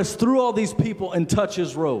could press through all these people and touch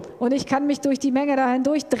his robe. Und ich kann mich durch die Menge da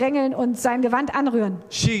hindurchdrängeln und sein Gewand anrühren.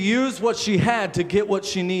 She used what she had to get what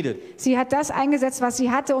she needed. Sie hat das eingesetzt, was sie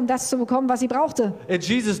hatte, um das zu bekommen, was sie brauchte. And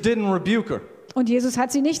Jesus didn't rebuke her. Und Jesus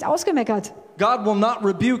hat sie nicht ausgemeckert. God will not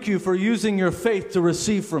rebuke you for using your faith to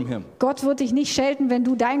receive from him. Gott wird dich nicht schelten, wenn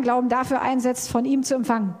du deinen Glauben dafür einsetzt, von ihm zu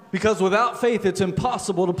empfangen. Because without faith it's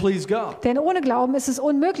impossible to please God. Denn ohne Glauben ist es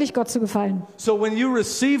unmöglich, Gott zu gefallen. So when you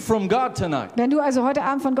receive from God tonight, Wenn du also heute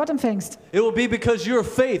Abend von Gott empfängst, it will be because your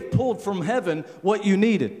faith pulled from heaven what you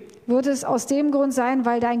needed. wird es aus dem Grund sein,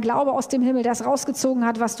 weil dein Glaube aus dem Himmel das rausgezogen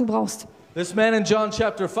hat, was du brauchst. This man in John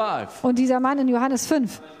chapter 5, Und dieser Mann in Johannes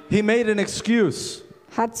 5 he made an excuse.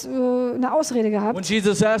 hat eine Ausrede When gehabt,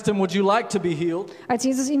 Jesus asked him, would you like to be healed? als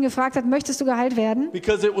Jesus ihn gefragt hat, möchtest du geheilt werden?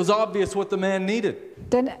 Because it was obvious what the man needed.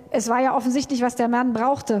 Denn es war ja offensichtlich, was der Mann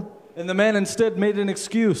brauchte. And the man instead made an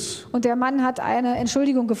excuse. Und der Mann hat eine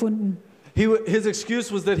Entschuldigung gefunden. His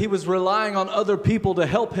excuse was that he was relying on other people to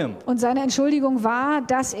help him. Und seine Entschuldigung war,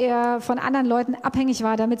 dass er von anderen Leuten abhängig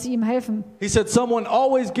war, damit sie ihm helfen. He said, someone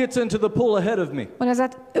always gets into the pool ahead of me. Und er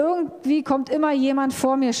sagt, irgendwie kommt immer jemand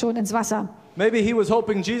vor mir schon ins Wasser. Maybe he was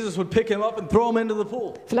hoping Jesus would pick him up and throw him into the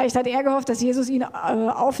pool. Vielleicht hat er gehofft, dass Jesus ihn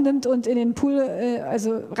aufnimmt und in den Pool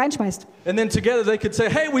reinschmeißt. And then together they could say,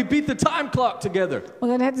 hey, we beat the time clock together. Und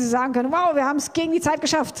dann hätten sie sagen können, wow, wir haben es gegen die Zeit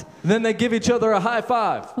geschafft. And then they give each other a high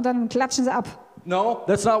five. Und dann klatschen sie ab. No,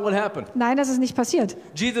 that's not what happened. Nein, das ist nicht passiert.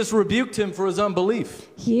 Jesus rebuked him for his unbelief.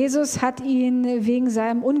 Jesus hat ihn wegen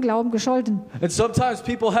seinem Unglauben gescholten. And sometimes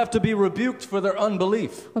people have to be rebuked for their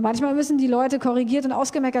unbelief. Und manchmal müssen die Leute korrigiert und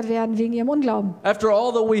ausgemeckert werden wegen ihrem Unglauben. After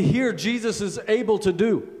all that we hear Jesus is able to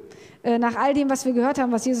do, Nach all dem, was wir gehört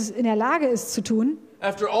haben, was Jesus in der Lage ist zu tun,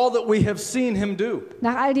 after all that we have seen him do,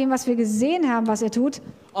 nach all dem, was wir gesehen haben, was er tut,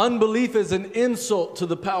 unbelief is an insult to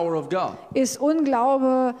the power of God. ist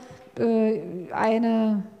Unglaube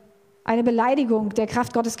eine Beleidigung der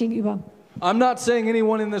Kraft Gottes gegenüber. I'm not saying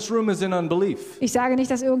anyone in this room is in unbelief. Ich sage nicht,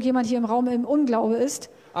 dass irgendjemand hier im Raum im Unglaube ist,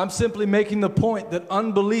 I'm simply making the point that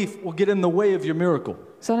unbelief will get in the way of your miracle.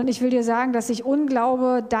 sondern ich will dir sagen, dass sich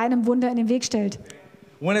Unglaube deinem Wunder in den Weg stellt.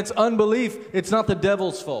 When it's unbelief, it's not the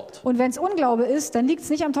devil's fault. Und wenn es Unglaube ist, dann liegt es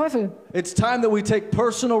nicht am Teufel. It's time that we take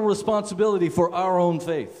personal responsibility for our own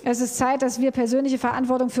faith. Es ist Zeit, dass wir persönliche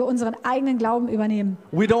Verantwortung für unseren eigenen Glauben übernehmen.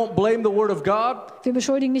 We don't blame the word of God. Wir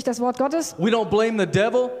beschuldigen nicht das Wort Gottes, We don't blame the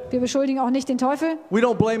devil. wir beschuldigen auch nicht den Teufel, We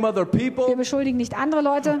don't blame other wir people. beschuldigen nicht andere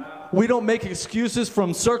Leute, We don't make excuses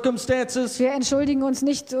from circumstances. wir entschuldigen uns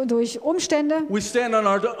nicht durch Umstände, We stand on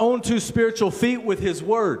our own two spiritual feet with his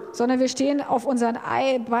word. sondern wir stehen auf unseren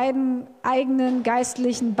beiden eigenen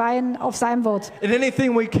geistlichen Beinen auf seinem Wort. And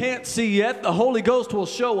anything we can't see yet, the Holy Ghost will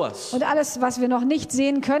show us. Und alles, was wir noch nicht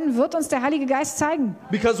sehen können, wird uns der Heilige Geist zeigen.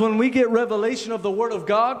 Because when we get revelation of the word of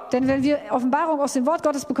God, Denn wenn wir Offenbarung aus dem Wort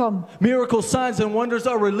Gottes bekommen, miracles, signs and wonders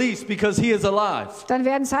are released because he is alive. dann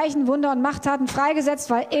werden Zeichen, Wunder und Machttaten freigesetzt,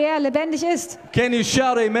 weil er lebendig ist. Can you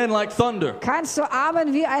shout amen like thunder? Kannst du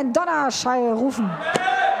Amen wie ein Donnerschall rufen?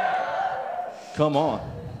 Come on.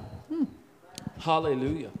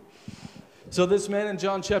 Hallelujah. So this man in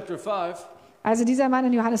John chapter 5, Also dieser Mann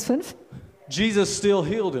in Johannes 5, Jesus still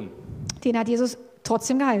healed him den hat Jesus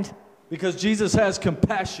trotzdem geheilt, because Jesus has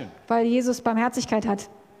compassion. weil Jesus Barmherzigkeit hat.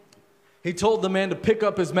 He told the man to pick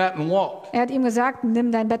up his mat and walk. Er hat ihm gesagt,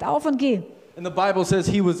 nimm dein Bett auf und geh. And the Bible says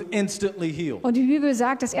he was instantly healed. Und die Bibel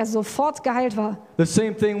sagt, dass er sofort geheilt war. The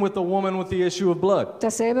same thing with the woman with the issue of blood.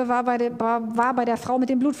 Dasselbe war bei der Frau mit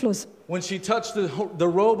dem Blutfluss. When she touched the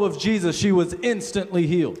robe of Jesus, she was instantly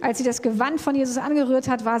healed. Als sie das Gewand von Jesus angerührt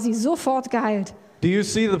hat, war sie sofort geheilt. Do you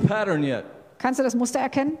see the pattern yet? Kannst du das Muster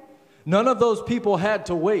erkennen? None of those people had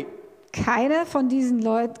to wait. Keine von diesen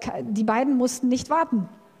Leuten, die beiden mussten nicht warten.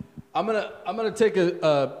 I'm gonna take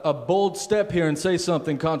a bold step here and say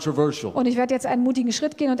something controversial. Und ich werde jetzt einen mutigen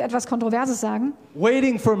Schritt gehen und etwas Kontroverses sagen.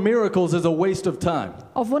 Waiting for miracles is a waste of time.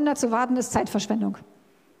 Auf Wunder zu warten ist Zeitverschwendung.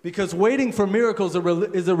 Because waiting for miracles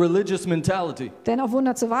is a religious mentality. Denn auf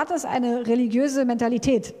Wunder zu warten ist eine religiöse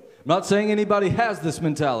Mentalität. I'm not saying anybody has this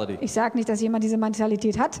mentality. Ich sage nicht, dass jemand diese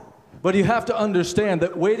Mentalität hat. But you have to understand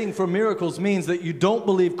that waiting for miracles means that you don't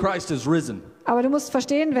believe Christ is risen. Aber du musst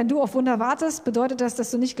verstehen, wenn du auf Wunder wartest, bedeutet das, dass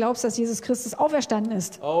du nicht glaubst, dass Jesus Christus auferstanden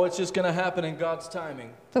ist. Oh, it's just going to happen in God's timing.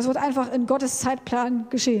 Das wird einfach in Gottes Zeitplan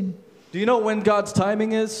geschehen. Do you know when God's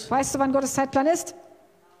timing is? Weißt du, wann Gottes Zeitplan ist?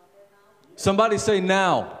 Somebody say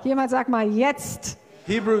now. Jemand sagt mal jetzt.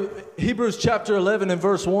 Hebrews chapter 11 and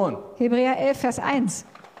verse 1. Hebräer 11, Vers 1.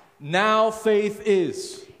 Now faith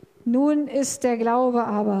is. Nun ist der Glaube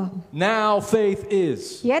aber. Now faith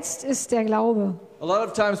is. Jetzt ist der Glaube. A lot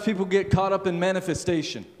of times people get caught up in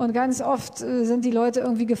manifestation. Und ganz oft sind die Leute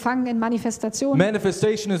irgendwie gefangen in Manifestationen.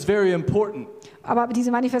 Manifestation is very important Aber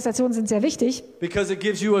diese Manifestationen sind sehr wichtig, because it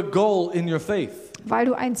gives you a goal in your faith. weil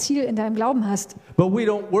du ein Ziel in deinem Glauben hast. But we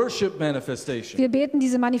don't worship manifestation. Wir beten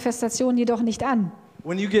diese Manifestationen jedoch nicht an.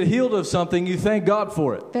 When you get healed of something, you thank God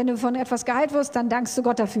for it. Wenn du von etwas geheilt wirst, dann dankst du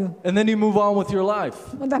Gott dafür. And then you move on with your life.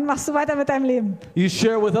 Und dann machst du weiter mit deinem Leben. You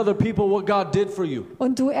share with other people what God did for you.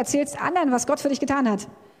 Und du erzählst anderen, was Gott für dich getan hat.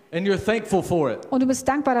 And you're thankful for it. Und du bist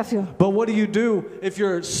dankbar dafür. But what do you do if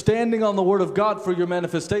you're standing on the word of God for your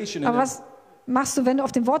manifestation? Aber was machst du, wenn du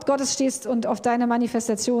auf dem Wort Gottes stehst und auf deine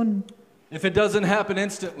Manifestationen If it doesn't happen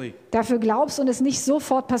instantly, dafür glaubst und es nicht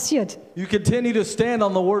sofort passiert? you continue to stand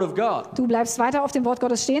on the word of God Du bleibst weiter auf dem Wort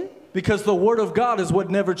Gottes stehen, because the word of God is what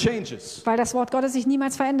never changes. weil das Wort Gottes sich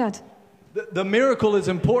niemals verändert. The miracle is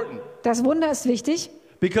important Das Wunder ist wichtig,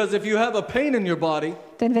 because if you have a pain in your body,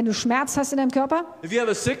 denn wenn du Schmerz hast in deinem Körper, if you have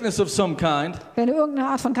a sickness of some kind, wenn du irgendeine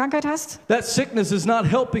Art von Krankheit hast, that sickness is not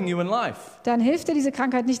helping you in life. dann hilft dir diese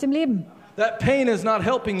Krankheit nicht im Leben. That pain is not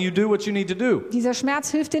helping you do what you need to do. Dieser Schmerz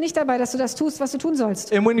hilft dir nicht dabei, dass du das tust, was du tun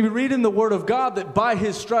sollst. And when you read in the word of God that by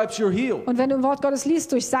his stripes you're healed, Und wenn du im Wort Gottes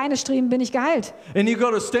liest, durch seine Striemen bin ich geheilt, and you go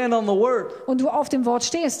to stand on the word, und du auf dem Wort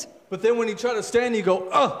stehst, but then when you try to stand, you go,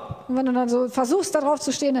 oh, und wenn du dann so versuchst, darauf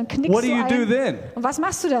zu stehen, dann knickst what do du you do ein. then? Und was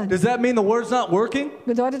machst du dann? Does that mean the word's not working?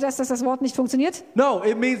 Bedeutet das, dass das Wort nicht funktioniert? No,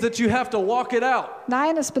 it means that you have to walk it out.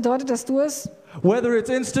 Nein, es bedeutet, dass du es Whether it's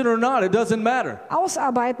instant or not, it doesn't matter.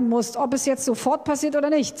 ausarbeiten musst, ob es jetzt sofort passiert oder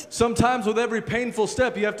nicht. Sometimes with every painful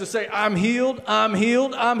step, you have to say, I'm healed, I'm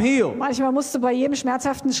healed, I'm healed. Manchmal musst du bei jedem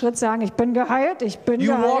schmerzhaften Schritt sagen, ich bin geheilt, ich bin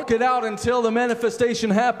You walk geheilt. it out until the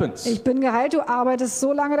manifestation happens. Ich bin geheilt, du arbeitest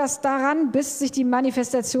so lange daran, bis sich die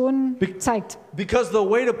Manifestation zeigt. Because the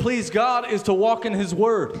way to please God is to walk in his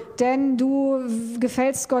word. Denn du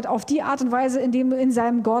gefällst Gott auf die Art und Weise, indem du in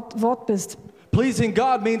seinem Wort bist. Pleasing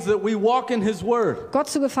God means that we walk in his word. Gott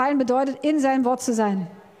zu gefallen bedeutet, in seinem Wort zu sein.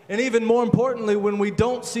 And even more importantly, when we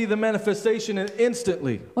don't see the manifestation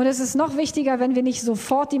instantly, Und es ist noch wichtiger, wenn wir nicht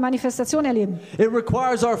sofort die Manifestation erleben. it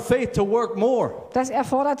requires our faith to work more. Das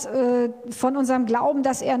erfordert von unserem Glauben,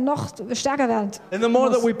 dass er noch stärker wird. And the more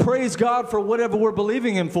that muss. we praise God for whatever we're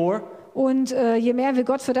believing him for, Und je mehr wir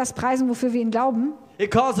Gott für das preisen, wofür wir ihn glauben,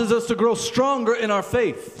 it causes us to grow stronger in our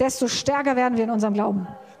faith. desto stärker werden wir in unserem Glauben.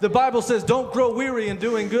 The Bible says, don't grow weary in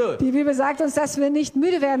doing good. Die Bibel sagt uns, dass wir nicht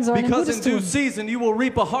müde werden sollen, in Because Gutes in due tun. season you will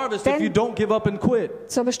reap a harvest if Denn- you don't give up and quit.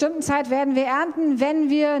 Zur bestimmten Zeit werden wir ernten, wenn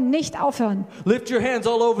wir nicht aufhören. Lift your hands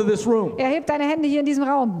all over this room. Erheb deine Hände hier in diesem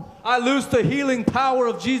Raum. I lose the healing power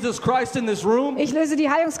of Jesus Christ in this room. Ich löse die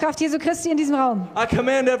Heilungskraft Jesu Christi in diesem Raum. I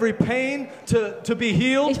command every pain to be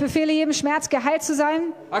healed. Ich befehle jedem Schmerz, geheilt zu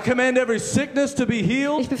sein. I command every sickness to be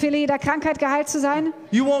healed. Ich befehle jeder Krankheit, geheilt zu sein.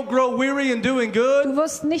 You won't grow weary in doing good. Du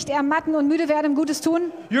wirst nicht ermatten und müde werden im Gutes tun.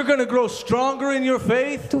 You're going to grow stronger in your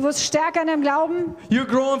faith. Du wirst stärker in deinem Glauben. You're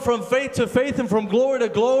growing from faith to faith and from glory to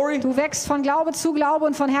glory. Du wächst von Glaube zu Glaube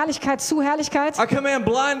und von Herrlichkeit zu Herrlichkeit. I command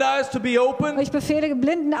blind eyes to be open. Ich befehle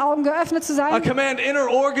blinden Augen geöffnet zu I sein. command inner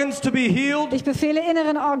organs to be healed. Ich befehle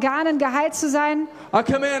inneren Organen geheilt zu sein. I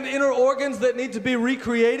command inner organs that need to be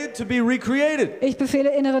recreated to be recreated. Ich befehle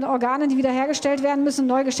inneren Organen, die wiederhergestellt werden müssen,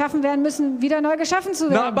 neu geschaffen werden müssen, wieder neu geschaffen zu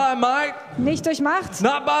Not werden. by might, Nicht durch Macht,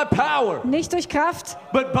 not by power, nicht durch Kraft,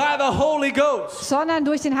 but by the Holy Ghost. sondern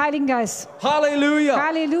durch den Heiligen Geist. Hallelujah.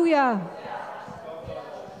 Halleluja.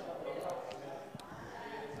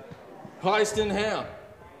 Christ in Him.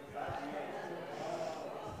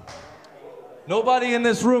 Nobody in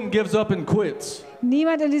this room gives up and quits.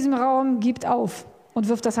 Niemand in diesem Raum gibt auf und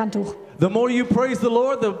wirft das Handtuch. The more you praise the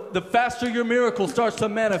Lord, the faster your miracle starts to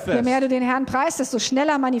Je manifest. mehr du den Herrn preist, desto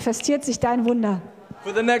schneller manifestiert sich dein Wunder.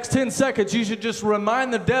 For the next 10 seconds, you should just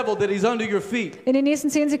remind the devil that he's under your feet. In den nächsten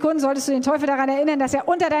 10 Sekunden solltest du den Teufel daran erinnern, dass er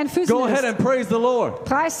unter deinen Füßen Go ahead ist. and praise the Lord.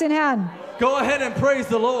 Preis den Herrn. Go ahead and praise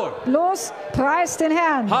the Lord. Los, preis den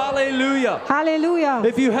Herrn. Hallelujah. Halleluja.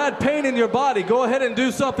 If you had pain in your body, go ahead and do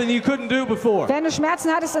something you couldn't do before. Wenn du Schmerzen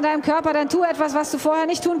hattest in deinem Körper, dann tu etwas, was du vorher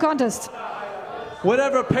nicht tun konntest.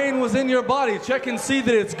 Whatever pain was in your body, check and see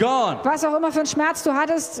that it's gone. Was auch immer für einen Schmerz du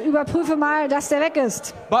hattest, überprüfe mal, dass der weg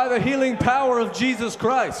ist. By the healing power of Jesus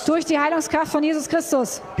Christ. Durch die Heilungskraft von Jesus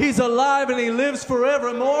Christus. He's alive and he lives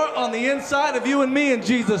forevermore on the inside of you and me in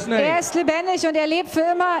Jesus' Er name. ist lebendig und er lebt für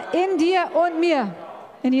immer in dir und mir.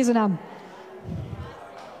 In Jesu Namen.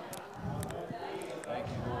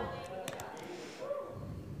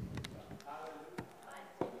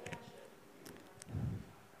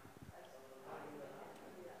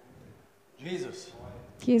 Jesus.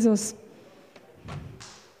 Jesus.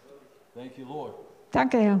 you, Lord.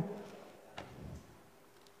 Danke, Herr.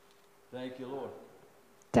 Thank you, Lord.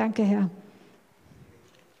 Danke, Herr.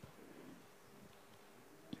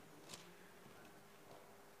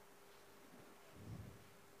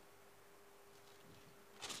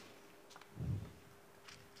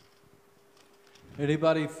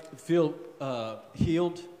 Anybody feel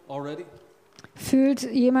healed already? Fühlt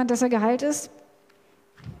jemand, dass er geheilt ist?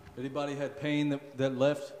 Anybody had pain that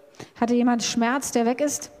left? Hatte jemand Schmerz, der weg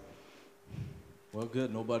ist? Well,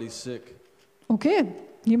 good. Nobody's sick. Okay,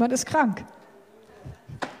 niemand ist krank.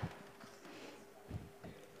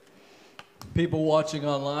 People watching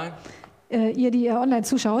online, Ihr, die ihr online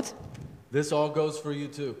zuschaut, this all goes for you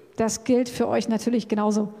too. das gilt für euch natürlich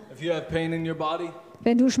genauso. If you have pain in your body,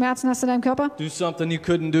 Wenn du Schmerzen hast in deinem Körper, do something you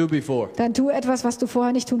couldn't do before. dann tu etwas, was du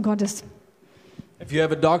vorher nicht tun konntest. If you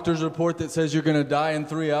have a doctor's report that says you're going to die in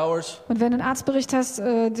 3 hours, Und wenn du einen Arztbericht hast,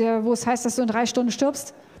 wo es heißt, dass du in 3 Stunden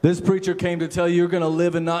stirbst, this preacher came to tell you you're going to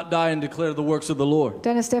live and not die and declare the works of the Lord.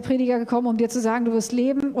 dann ist der Prediger gekommen, um dir zu sagen, du wirst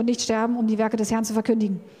leben und nicht sterben, um die Werke des Herrn zu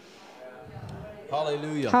verkündigen.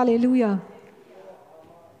 Hallelujah. Halleluja.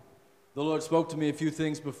 The Lord spoke to me a few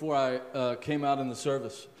things before I came out in the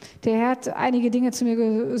service. Der Herr hat einige Dinge zu mir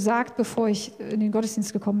gesagt, bevor ich in den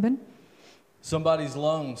Gottesdienst gekommen bin. Somebody's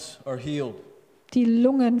lungs are healed. Die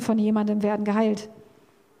Lungen von jemandem werden geheilt.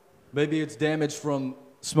 Maybe it's damaged from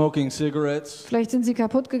smoking cigarettes. Vielleicht sind sie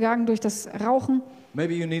kaputt gegangen durch das Rauchen.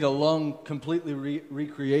 Maybe you need a lung completely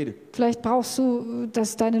recreated. Vielleicht brauchst du,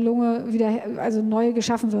 dass deine Lunge wieder, also neu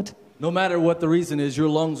geschaffen wird. No matter what the reason is, your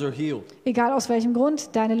lungs are healed. Egal aus welchem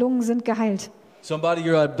Grund, deine Lungen sind geheilt. Somebody,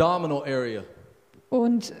 your abdominal area.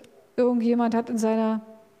 Und irgendjemand hat in seiner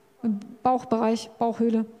im Bauchbereich,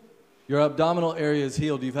 Bauchhöhle, Your abdominal area is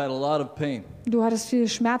healed. You've had a lot of pain. du hattest viele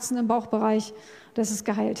Schmerzen im Bauchbereich, das ist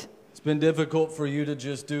geheilt. It's been difficult for you to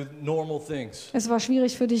just do normal things. Es war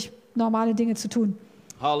schwierig für dich, normale Dinge zu tun.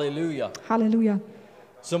 Hallelujah. Halleluja.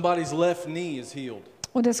 Somebody's left knee is healed.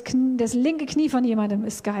 Und das linke Knie von jemandem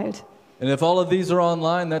ist geheilt. And if all of these are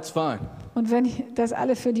online, that's fine. Und wenn das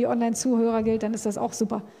alle für die Online-Zuhörer gilt, dann ist das auch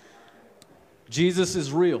super. Jesus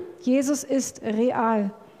is real. Jesus ist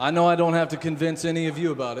real. I know I don't have to convince any of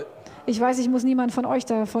you about it, Ich weiß, ich muss niemanden von euch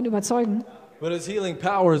davon überzeugen, but his healing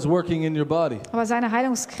power is working in your body. aber seine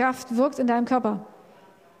Heilungskraft wirkt in deinem Körper.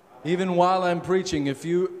 Even while I'm preaching, if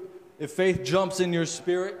faith jumps in your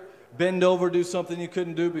spirit, bend over, do something you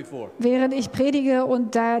couldn't do before. Während ich predige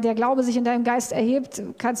und der Glaube sich in deinem Geist erhebt,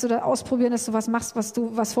 kannst du da ausprobieren, dass du was machst,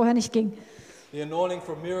 was vorher nicht ging. The anointing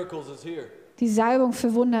for miracles is here. Die Salbung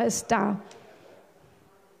für Wunder ist da.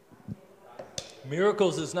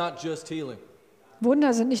 Miracles is not just healing.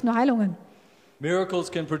 Wunder sind nicht nur Heilungen. Miracles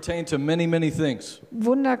can pertain to many, many things.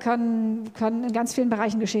 Wunder kann in ganz vielen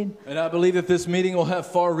Bereichen geschehen. And I believe that this meeting will have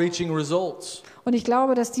far-reaching results. Und ich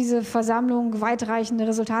glaube, dass diese Versammlung weitreichende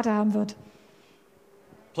Resultate haben wird.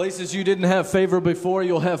 Places you didn't have favor before,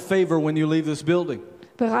 you'll have favor when you leave this building.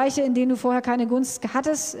 Bereiche, in denen du vorher keine Gunst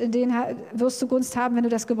hattest, in denen wirst du Gunst haben, wenn du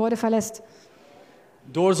das Gebäude verlässt.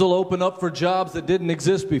 Doors will open up for jobs that didn't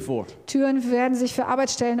exist before. Türen werden sich für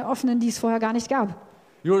Arbeitsstellen öffnen, die es vorher gar nicht gab.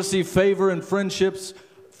 You'll receive favor and friendships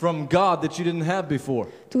from God that you didn't have before.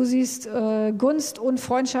 Du siehst Gunst und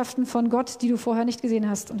Freundschaften von Gott, die du vorher nicht gesehen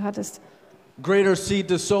hast und hattest. Greater seed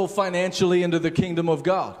to sow financially into the kingdom of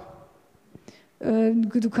God.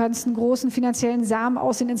 Du kannst einen großen finanziellen Samen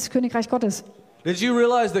aussehen ins Königreich Gottes. Did you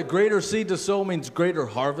realize that greater seed to sow means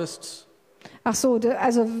greater harvests? Ach so,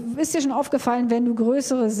 also ist dir schon aufgefallen, wenn du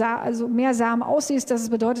also mehr Samen aussiehst, dass es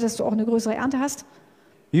bedeutet, dass du auch eine größere Ernte hast?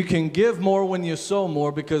 You can give more when you sow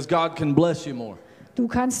more because God can bless you more. Du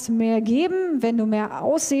kannst mehr geben, wenn du mehr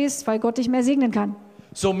aussiehst, weil Gott dich mehr segnen kann.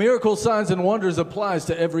 So miracles, signs and wonders applies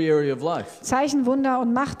to every area of life. Zeichen, Wunder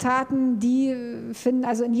und Machttaten, die finden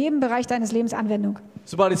also in jedem Bereich deines Lebens Anwendung.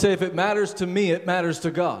 Somebody say, if it matters to me, it matters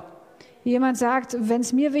to God. Jemand sagt, wenn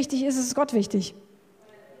es mir wichtig ist, ist es Gott wichtig.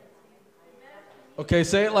 Okay,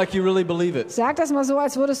 say it like you really believe it. Sag das mal so,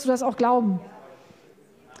 als würdest du das auch glauben.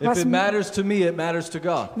 If it matters to me, it matters to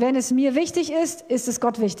God. Wenn es mir wichtig ist, ist es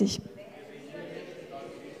Gott wichtig.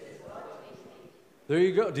 There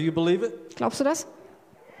you go. Do you believe it? Glaubst du das?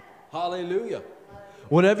 Hallelujah.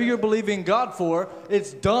 Whatever you're believing God for,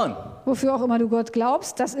 it's done. Wofür auch immer du Gott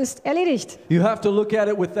glaubst, das ist erledigt. You have to look at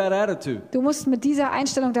it with that attitude. Du musst mit dieser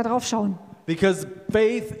Einstellung da drauf schauen. Because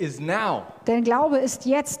faith is now. Denn Glaube ist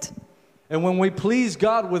jetzt. And when we please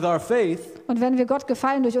God with our faith, Und wenn wir Gott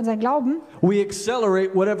gefallen durch unseren Glauben, we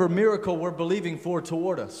accelerate whatever miracle we're believing for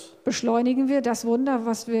toward us. beschleunigen wir das Wunder,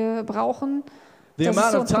 was wir brauchen. The dass es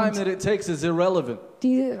amount zu of uns time kommt. that it takes is irrelevant.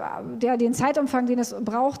 Den Zeitumfang, den es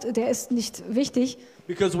braucht, der ist nicht wichtig,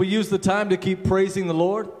 Because we use the time to keep praising the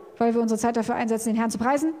Lord. weil wir unsere Zeit dafür einsetzen, den Herrn zu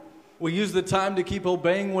preisen. We use the time to keep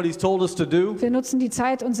obeying what He's told us to do. Wir nutzen die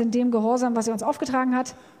Zeit uns in dem Gehorsam, was er uns aufgetragen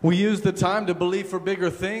hat. We use the time to believe for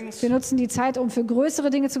bigger things. Wir nutzen die Zeit, um für größere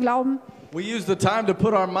Dinge zu glauben. We use the time to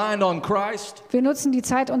put our mind on Christ. Wir nutzen die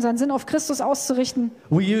Zeit, unseren Sinn auf Christus auszurichten.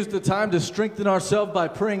 We use the time to strengthen ourselves by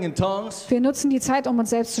praying in tongues. Wir nutzen die Zeit, um uns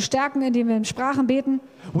selbst zu stärken, indem wir in Sprachen beten.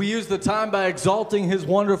 We use the time by exalting His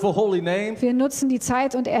wonderful holy name. Wir nutzen die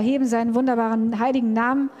Zeit und erheben seinen wunderbaren heiligen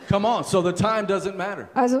Namen. Come on, so the time doesn't matter.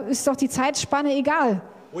 Also ist doch die Zeitspanne egal.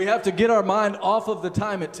 We have to get our mind off of the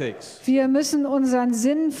time it takes. Wir müssen unseren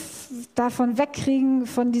Sinn davon wegkriegen,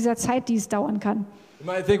 von dieser Zeit, die es dauern kann. You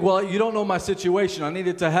might think, well, you don't know my situation. I need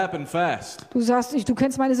it to happen fast. Du sagst, du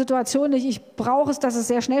kennst meine Situation nicht, ich brauche es, dass es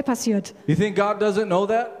sehr schnell passiert. You think God doesn't know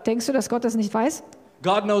that? Denkst du, dass Gott das nicht weiß?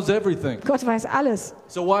 God knows everything. Gott weiß alles.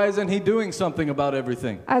 So why isn't He doing something about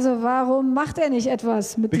everything? Also warum macht er nicht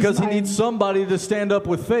etwas mit Because diesem He needs einen? somebody to stand up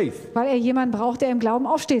with faith. Weil er jemanden braucht, der im Glauben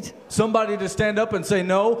aufsteht. Somebody to stand up and say,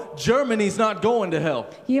 no, Germany's not going to hell.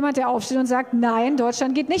 Jemand, der aufsteht und sagt, nein,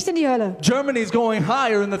 Deutschland geht nicht in die Hölle. Germany's going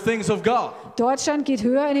higher in the things of God. Deutschland geht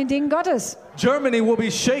höher in den Dingen Gottes. Germany will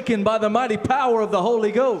be shaken by the mighty power of the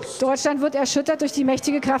Holy Ghost. Deutschland wird erschüttert durch die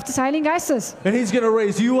mächtige Kraft des Heiligen Geistes. And He's going to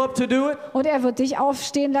raise you up to do it. Und er wird dich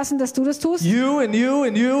aufstehen lassen, dass du das tust. You and you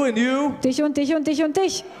and you and you. Dich und dich und dich und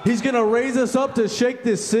dich. He's going to raise us up to shake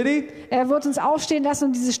this city. Er wird uns aufstehen lassen,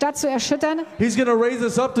 um diese Stadt zu erschüttern. He's going to raise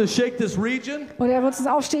us up to shake this region. Und er wird uns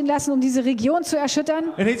aufstehen lassen, um diese Region zu erschüttern.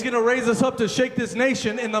 And He's going to raise us up to shake this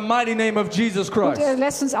nation in the mighty name of Jesus Und Christ. er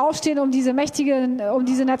lässt uns aufstehen, um diese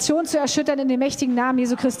Nation zu erschüttern in dem mächtigen Namen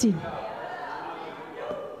Jesu Christi.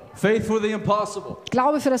 Faith for the impossible.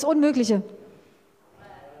 Glaube für das Unmögliche.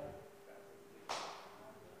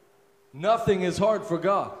 Nothing is hard for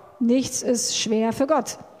God. Nichts ist schwer für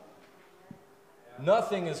Gott.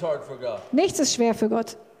 Nothing is hard for God. Nichts ist schwer für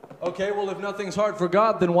Gott. Okay, well, if nothing's hard for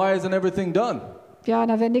God, then why isn't everything done? Ja,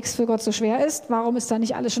 na, wenn nichts für Gott so schwer ist, warum ist dann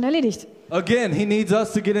nicht alles schon erledigt? Again, He needs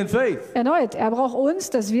us to get in faith. Erneut, er braucht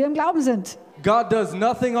uns, dass wir im Glauben sind. God does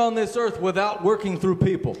nothing on this earth without working through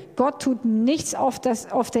people. Gott tut nichts auf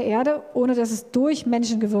der Erde, ohne dass es durch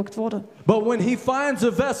Menschen gewirkt wurde. But when He finds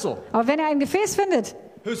a vessel Aber wenn er ein Gefäß findet,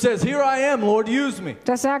 who says, here I am, Lord, use me.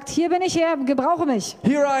 das sagt, hier bin ich Herr, gebrauche mich.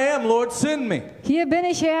 Here I am, Lord, send me. Hier bin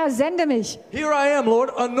ich Herr, sende mich. Here I am,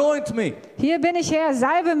 Lord, anoint me. Hier bin ich Herr,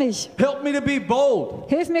 salbe mich. Help me to be bold.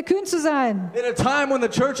 Hilf mir, kühn zu sein. In a time when the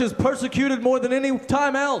church is persecuted more than any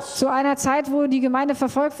time else. Zu einer Zeit, wo die Gemeinde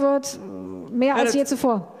verfolgt wird, mehr als je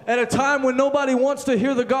zuvor. At a time when nobody wants to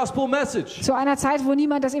hear the gospel message. Zu einer Zeit, wo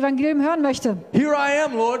niemand das Evangelium hören möchte. Here I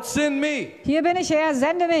am, Lord, send me. Hier bin ich Herr,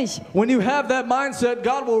 sende mich. When you have that mindset,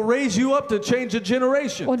 God will raise you up to change a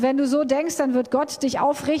generation. Und wenn du so denkst, dann wird Gott dich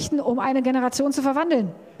aufrichten, um eine Generation zu verwandeln.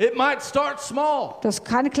 It might start small. Das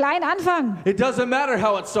kann klein anfangen. It doesn't matter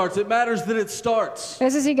how it starts. It matters that it starts.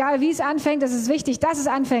 Es ist egal, wie es anfängt. Es ist wichtig, dass es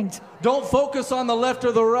anfängt. Don't focus on the left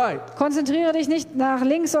or the right. Konzentriere dich nicht nach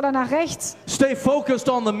links oder nach rechts, Stay focused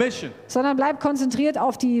on the mission. sondern bleib konzentriert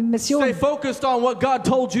auf die Mission. Stay focused on what God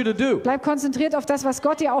told you to do. Bleib konzentriert auf das, was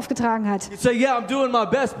Gott dir aufgetragen hat. You say, yeah, I'm doing my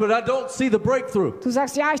best, but I don't see the breakthrough. Du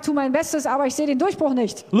sagst, ja, ich tue mein Bestes, aber ich sehe den Durchbruch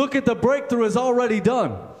nicht. Look at the breakthrough is already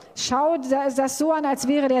done. Schau das so an, als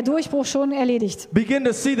wäre der Durchbruch schon erledigt. Begin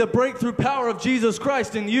to see the breakthrough power of Jesus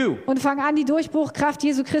Christ in you. Und fang an, die Durchbruchkraft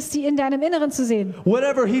Jesu Christi in deinem Inneren zu sehen.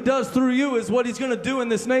 Whatever He does through you is what He's going to do in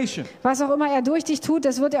this nation. Was auch immer er durch dich tut,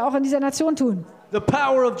 das wird er auch in dieser Nation tun. The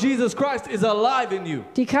power of Jesus Christ is alive in you.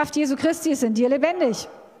 Die Kraft Jesu Christi ist in dir lebendig.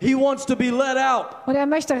 He wants to be let out. Und er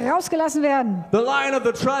möchte rausgelassen werden. The Lion of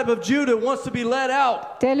the tribe of Judah wants to be let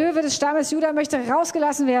out. Der Löwe des Stammes Juda möchte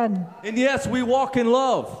rausgelassen werden. And yes, we walk in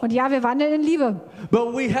love, Und ja, wir wandeln in Liebe.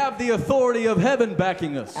 but we have the authority of heaven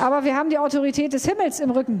backing us. Aber wir haben die Autorität des Himmels im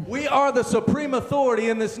Rücken. We are the supreme authority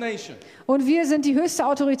in this nation, Und wir sind die höchste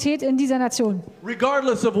Autorität in dieser Nation.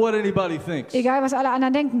 regardless of what anybody thinks. Egal, was alle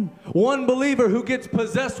anderen denken. One believer who gets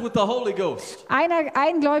possessed with the Holy Ghost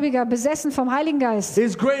Ein Gläubiger, besessen vom Heiligen Geist,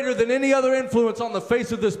 is greater than any other influence on the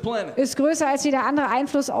face of this planet. ist größer als jeder andere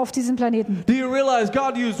Einfluss auf diesem Planeten. Do you realize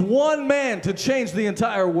God used one man to change the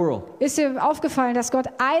entire world? Ist dir aufgefallen, dass Gott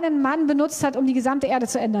einen Mann benutzt hat, um die gesamte Erde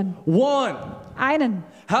zu ändern? One. Einen.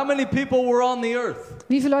 How many people were on the earth?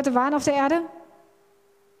 Wie viele Leute waren auf der Erde?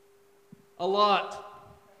 A lot.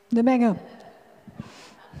 Eine Menge.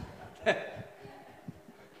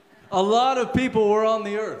 A lot of people were on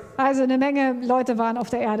the earth. Also eine Menge Leute waren auf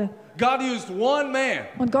der Erde. God used one man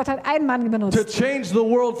Und Gott hat einen Mann to benutzt, change the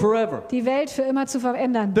world forever. die Welt für immer zu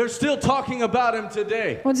verändern. They're still talking about him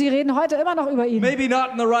today. Und sie reden heute immer noch über ihn. Maybe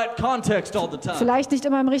not in the right context all the time. Vielleicht nicht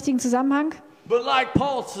immer im richtigen Zusammenhang. But like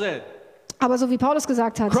Paul said, Aber so wie Paulus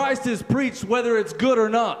gesagt hat, Christ is preached whether it's good or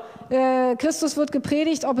not. Christus wird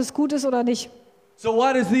gepredigt, ob es gut ist oder nicht. So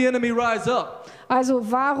why does the enemy rise up?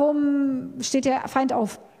 Also warum steht der Feind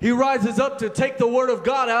auf? He rises up to take the word of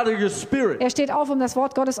God out of your spirit. Er steht auf, um das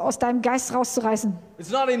Wort Gottes aus deinem Geist rauszureißen. It's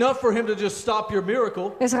not enough for him to just stop your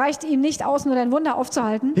miracle. Es reicht ihm nicht aus, nur dein Wunder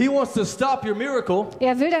aufzuhalten. He wants to stop your miracle.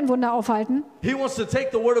 Er will dein Wunder aufhalten. He wants to take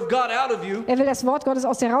the word of God out of you. Er will das Wort Gottes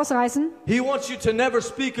aus dir rausreißen. He wants you to never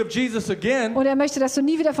speak of Jesus again. Und er möchte, dass du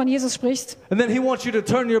nie wieder von Jesus sprichst. And then he wants you to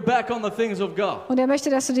turn your back on the things of God. Und er möchte,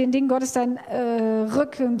 dass du den Dingen Gottes deinen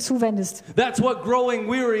Rücken zuwendest. That's what growing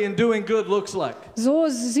weary and doing good looks like. So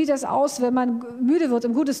sieht es aus, wenn man müde wird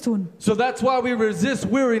im Gutes tun. So that's why we resist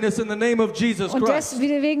weariness in the name of Jesus Und Christ.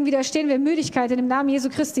 deswegen widerstehen wir Müdigkeit in dem Namen Jesu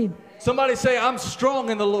Christi. Somebody say, I'm strong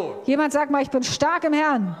in the Lord. Jemand sagt mal, ich bin stark im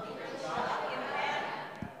Herrn.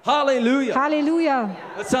 Hallelujah. Halleluja.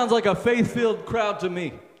 That sounds like a faith-filled crowd to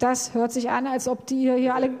me. Das hört sich an, als ob ihr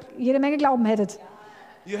hier alle jede Menge Glauben hättet.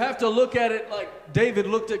 You have to look at it like David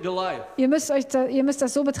looked at Goliath. Ihr müsst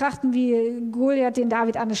das so betrachten, wie Goliath den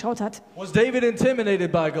David angeschaut hat. Was David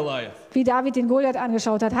intimidated by Goliath? Wie David den Goliath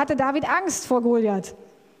angeschaut hat. Hatte David Angst vor Goliath?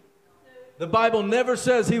 The Bible never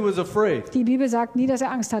says he was afraid. Die Bibel sagt nie, dass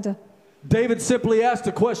er Angst hatte. David simply asked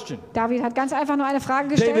a question. David hat ganz einfach nur eine Frage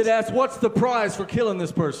David gestellt. asked, what's the prize for killing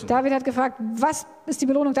this person? David hat gefragt, was ist die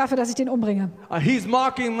Belohnung dafür, dass ich den umbringe? He's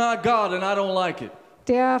mocking my God and I don't like it.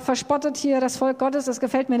 Der verspottet hier das Volk Gottes, das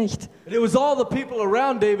gefällt mir nicht. And it was all the people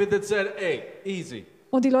around David that said, hey, easy.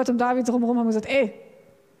 Und die Leute um David drumherum haben gesagt, ey,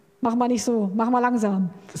 mach mal nicht so, mach mal langsam.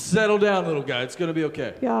 Settle down, little guy. It's going to be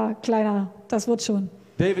okay. Ja, Kleiner, das wird schon.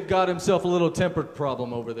 David got himself a little temper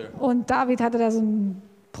problem over there. Und David hatte da so ein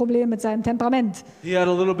Problem mit seinem Temperament. He had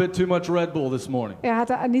a little bit too much Red Bull this morning. Er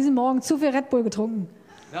hatte an diesem Morgen zu viel Red Bull getrunken.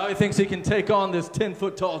 Now he thinks he can take on this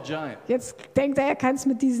 10-foot-tall giant. Jetzt denkt er kann es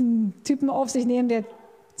mit diesem Typen auf sich nehmen, der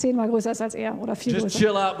 10-mal größer ist als er oder viel Just größer.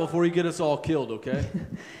 chill out before you get us all killed, okay?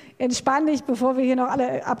 Entspann dich, bevor wir hier noch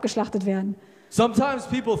alle abgeschlachtet werden. Sometimes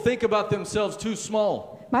people think about themselves too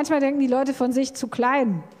small. Manchmal denken die Leute von sich zu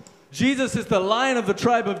klein. Jesus is the Lion of the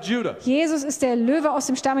tribe of Judah. Jesus ist der Löwe aus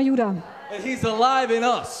dem Stamme Juda. And he's alive in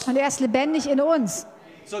us. Und er ist lebendig in uns.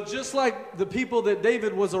 So just like the people that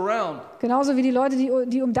David was around, Genauso wie die Leute,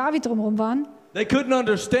 die um David drumherum waren. they couldn't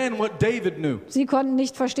understand what David knew. Sie konnten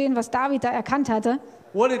nicht verstehen, was David da erkannt hatte.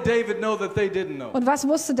 What did David know that they didn't know? Und was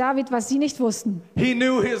wusste David, was sie nicht wussten? He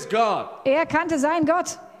knew his God. Er kannte seinen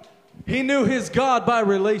Gott. He knew his God by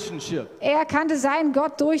relationship. Er kannte seinen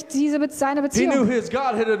Gott durch seine He knew Beziehung. his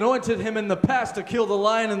God had anointed him in the past to kill the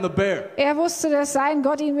lion and the bear. Er wusste, dass sein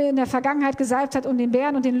Gott ihn in der Vergangenheit gesalbt hat, um den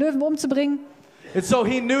Bären und den Löwen umzubringen. And so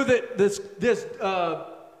he knew that this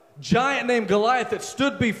giant named Goliath that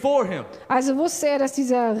stood before him, Also wusste er, dass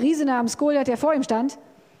dieser Riese namens Goliath, der vor ihm stand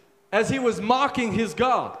as he was mocking his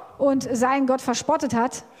God, und seinen Gott verspottet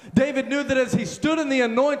hat, David knew that as he stood in the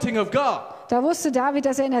anointing of God, da wusste David,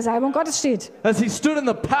 dass er in der Salbung Gottes steht, as he stood in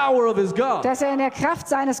the power of his God, dass er in der Kraft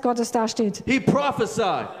seines Gottes dasteht. he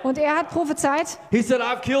prophesied. Und er hat prophezeit He said,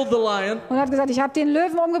 I've killed the lion, und hat gesagt, ich habe den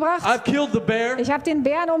Löwen umgebracht, I've killed the bear, ich habe den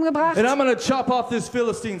Bären umgebracht and I'm going to chop off this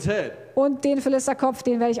Philistine's head. und den Philisterkopf,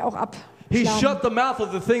 den werde ich auch He abschlagen. shut the mouth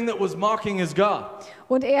of the thing that was mocking his God.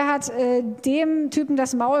 Und er hat dem Typen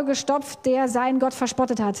das Maul gestopft, der seinen Gott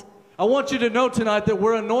verspottet hat. I want you to know tonight that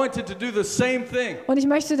we're anointed to do the same thing Und ich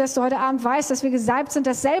möchte, dass du heute Abend weißt, dass wir gesalbt sind,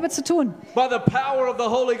 dasselbe zu tun. by the power of the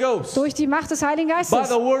Holy Ghost, Durch die Macht des Heiligen by Geistes.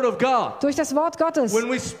 the Word of God. Durch das Wort Gottes. When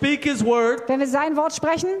we speak His Word, Wenn wir sein Wort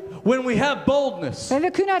sprechen, when we have boldness, wenn wir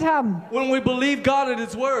Kühnheit haben, when we believe God at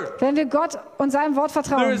His Word, wenn wir Gott und seinem Wort there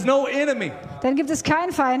is vertrauen, no enemy, dann gibt es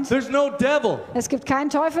keinen Feind, there's no devil, es gibt keinen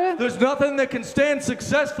Teufel, there's nothing that can stand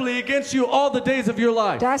successfully against you all the days of your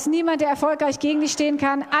life. da ist niemand, der erfolgreich gegen dich stehen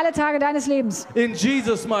kann, alle Tage deines Lebens. In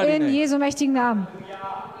Jesus' mighty In name. Jesu mächtigen Namen.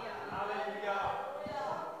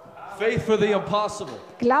 Faith for the impossible.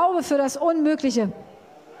 Glaube für das Unmögliche.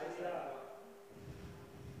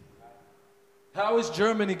 How is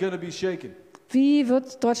Germany going to be shaken? Wie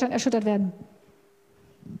wird Deutschland erschüttert werden?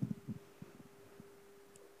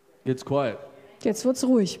 It's quiet. Jetzt wird's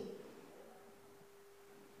ruhig.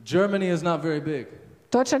 Germany is not very big.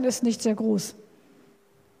 Deutschland ist nicht sehr groß.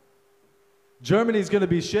 Germany is going to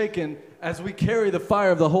be shaken as we carry the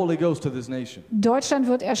fire of the Holy Ghost to this nation. Deutschland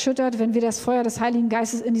wird erschüttert, wenn wir das Feuer des Heiligen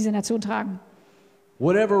Geistes in diese Nation tragen.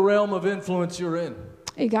 Whatever realm of influence you're in,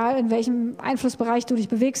 Egal in welchem Einflussbereich du dich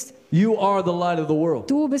bewegst, you are the light of the world.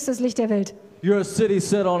 du bist das Licht der Welt. You're a city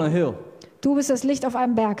set on a hill. Du bist das Licht auf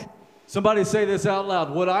einem Berg. Somebody say this out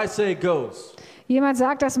loud. What I say goes. Jemand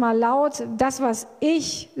sagt das mal laut, das, was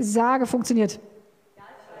ich sage, funktioniert.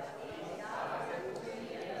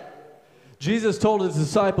 Jesus told his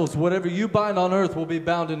disciples, whatever you bind on earth will be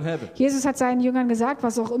bound in heaven. Jesus hat seinen Jüngern gesagt,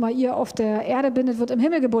 was auch immer ihr auf der Erde bindet, wird im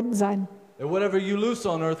Himmel gebunden sein. And whatever you loose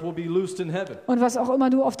on earth will be loosed in heaven. Und was auch immer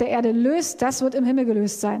du auf der Erde löst, das wird im Himmel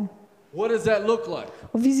gelöst sein. What does that look like?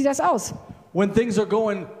 Und wie sieht das aus? When things are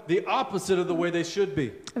going the opposite of the way they should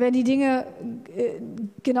be, Wenn die Dinge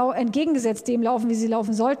genau entgegengesetzt dem laufen, wie sie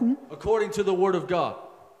laufen sollten, according to the word of God.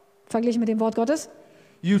 verglichen mit dem Wort Gottes,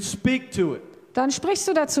 You speak to it. dann sprichst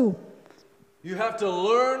du dazu. You have to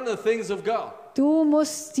learn the things of God. Du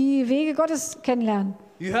musst die Wege Gottes kennenlernen.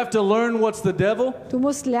 You have to learn what's the devil. Du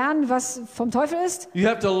musst lernen, was vom Teufel ist. You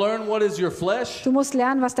have to learn what is your flesh. Du musst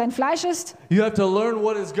lernen, was dein Fleisch ist. You have to learn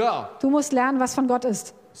what is God. Du musst lernen, was von Gott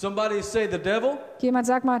ist. Somebody say the devil. Jemand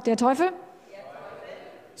sagt mal, der Teufel.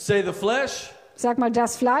 Say the flesh. Sag mal,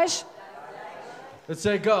 das Fleisch. And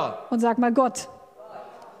say God. Und sag mal, Gott.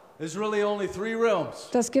 There's really only 3 realms.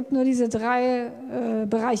 Das gibt nur diese 3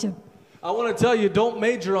 Bereiche. I want to tell you, don't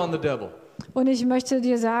major on the devil. Und ich möchte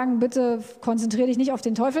dir sagen, bitte konzentriere dich nicht auf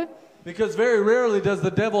den Teufel, Because very rarely does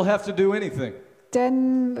the devil have to do anything.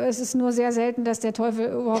 denn es ist nur sehr selten, dass der Teufel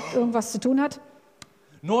überhaupt irgendwas zu tun hat.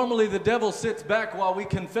 Normally the devil sits back while we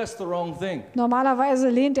confess the wrong thing. Normalerweise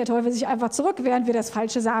lehnt der Teufel sich einfach zurück, während wir das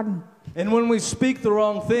Falsche sagen. And when we speak the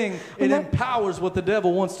wrong thing, it empowers what the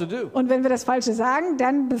devil wants to do. Und wenn wir das Falsche sagen,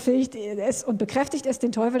 dann befähigt es und bekräftigt es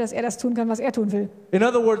den Teufel, dass er das tun kann, was er tun will. In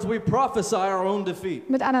other words, we prophesy our own defeat.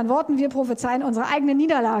 Mit anderen Worten, wir prophezeien unsere eigene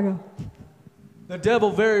Niederlage. The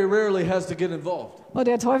devil very rarely has to get involved. Und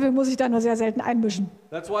der Teufel muss sich da nur sehr selten einmischen.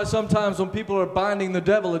 That's why sometimes when people are binding the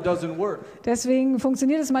devil, it doesn't work. Deswegen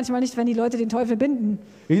funktioniert es manchmal nicht, wenn die Leute den Teufel binden.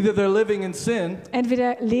 Either they're living in sin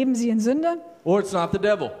Entweder leben sie in Sünde or it's not the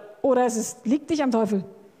devil. oder liegt nicht am Teufel.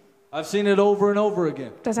 I've seen it over and over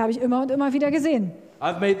again. Das habe ich immer und immer wieder gesehen.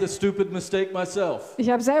 I've made the stupid mistake myself. Ich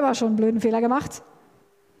habe selber schon einen blöden Fehler gemacht.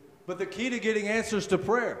 But the key to getting answers to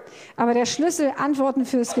prayer, Aber der Schlüssel, Antworten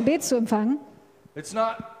fürs Gebet zu empfangen, it's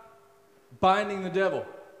not binding the devil.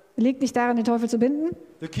 liegt nicht darin, den Teufel zu binden.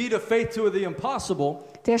 The key to faith to the impossible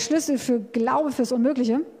Der Schlüssel für Glaube fürs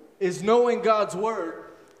Unmögliche is knowing God's word,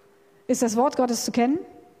 ist das Wort Gottes zu kennen,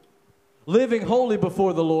 living holy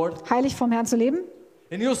before the Lord, heilig vom Herrn zu leben.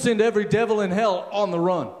 and you'll send every devil in hell on the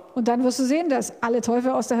run. Und dann wirst du sehen, dass alle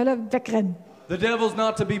Teufel aus der Hölle wegrennen. The devil's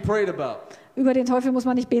not to be prayed about. Über den Teufel muss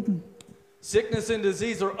man nicht beten. Sickness and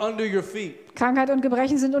disease are under your feet. Krankheit und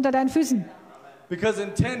Gebrechen sind unter deinen Füßen. Because in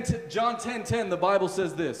John 10:10, the Bible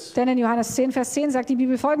says this. Denn in Johannes 10, Vers 10 sagt die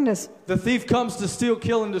Bibel Folgendes. The thief comes to steal,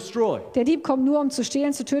 kill, and destroy. Der Dieb kommt nur, um zu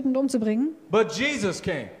stehlen, zu töten und umzubringen. But Jesus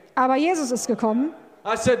came. Aber Jesus ist gekommen.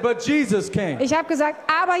 I said, but Jesus came. Ich habe gesagt,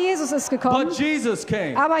 aber Jesus ist gekommen. But Jesus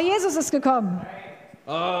came. Aber Jesus ist gekommen.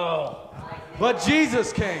 Oh. But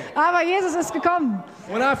Jesus came. Aber Jesus ist gekommen.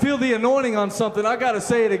 When I feel the anointing on something, I got to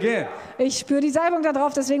say it again. Ich spüre die Salbung da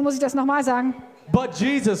drauf, deswegen muss ich das nochmal sagen. But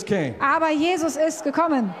Jesus came. Aber Jesus ist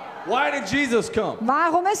gekommen. Why did Jesus come?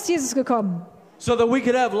 Warum ist Jesus gekommen? So that we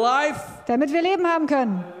could have life Damit wir Leben haben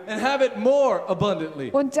können. and have it more abundantly.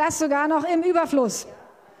 Und das sogar noch im Überfluss.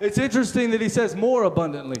 It's interesting that he says more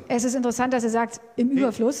abundantly. Es ist interessant, dass er sagt, im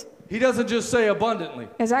Überfluss. He doesn't just say abundantly.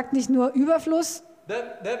 Er sagt nicht nur Überfluss.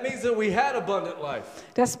 That means that we had abundant life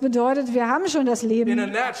Das bedeutet, wir haben schon das in a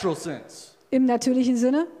Leben natural sense. im natürlichen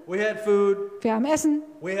Sinne. We had food, Wir haben Essen,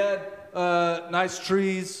 we had nice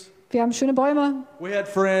trees, wir haben schöne Bäume, we had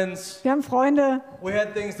friends, wir haben Freunde, we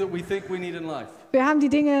had things that we think we need in life. wir haben die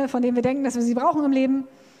Dinge, von denen wir denken, dass wir sie brauchen im Leben.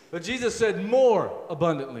 But Jesus said more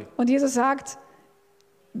abundantly. Und Jesus sagt,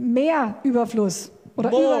 mehr Überfluss oder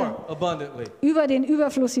More abundantly. über den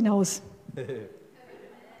Überfluss hinaus.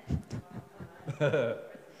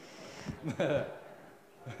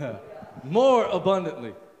 More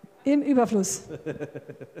abundantly. Im Überfluss.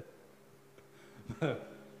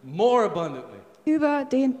 More abundantly. Über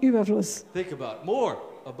den Überfluss. Think about it. More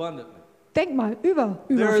abundantly. Denk mal, über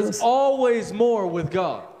There is Überfluss. always more with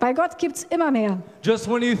God. Bei Gott gibt es immer mehr. Just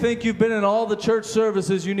when you think you've been in all the church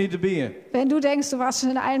services you need to be in. Wenn du denkst, du warst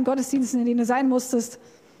schon in allen Gottesdiensten, in denen du sein musstest.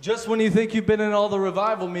 Just when you think you've been in all the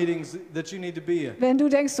revival meetings that you need to be in. Wenn du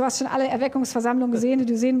denkst, du hast schon alle Erweckungsversammlungen gesehen, die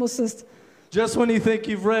du sehen musstest. Just when you think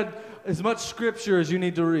you've read as much scripture as you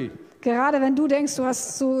need to read. Gerade wenn du denkst, du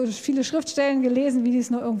hast so viele Schriftstellen gelesen, wie es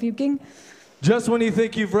nur irgendwie ging. Just when you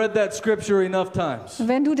think you've read that scripture enough times. Und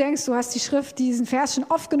wenn du denkst, du hast die Schrift, diesen Vers schon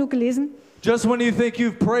oft genug gelesen. Just when you think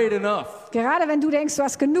you've prayed enough. Gerade wenn du denkst, du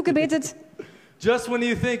hast genug gebetet. Just when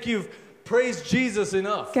you think you've praised Jesus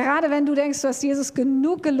enough. Gerade wenn du denkst, du hast Jesus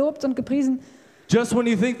genug gelobt und gepriesen. Just when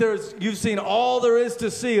you think you've seen all there is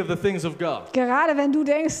to see of the things of God. Gerade wenn du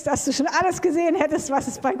denkst, dass du schon alles gesehen hättest, was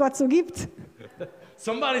es bei Gott so gibt.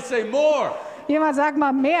 Somebody say more. Jemand sagt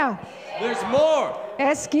mal mehr. There's more.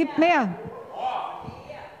 Es gibt mehr.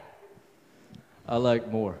 I like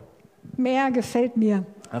more. Mehr gefällt mir.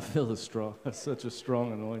 I feel the strong. That's such a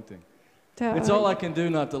strong anointing. Da, It's all I can do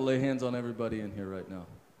not to lay hands on everybody in here right now.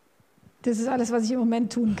 das ist alles, was ich im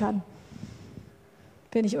Moment tun kann,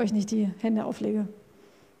 wenn ich euch nicht die Hände auflege.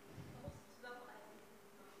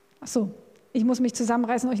 Ach so, ich muss mich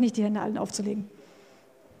zusammenreißen, euch nicht die Hände allen aufzulegen.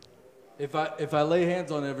 If I lay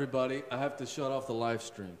hands on everybody, I have to shut off the live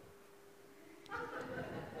stream.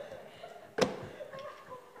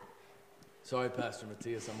 Sorry, Pastor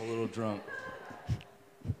Matthias, I'm a little drunk.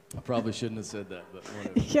 I probably shouldn't have said that, but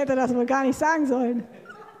whatever. Ich hätte das wohl gar nicht sagen sollen.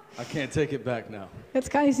 I can't take it back now.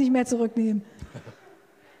 Jetzt kann ich es nicht mehr zurücknehmen.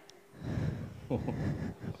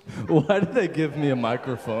 Why did they give me a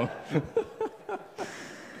microphone?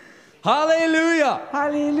 Hallelujah!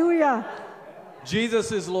 Halleluja!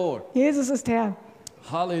 Jesus is Lord. Jesus ist Herr.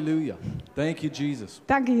 Hallelujah. Thank you, Jesus.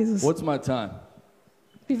 Danke, Jesus. What's my time?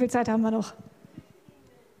 Wie viel Zeit haben wir noch?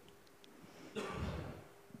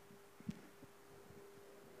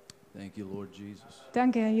 Thank you, Lord Jesus.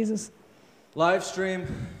 Danke, Herr Jesus. Live stream.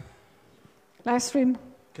 Livestream.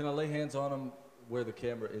 Can I lay hands on them where the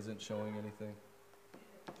camera isn't showing anything?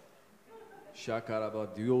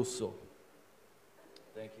 Shakarabadioso.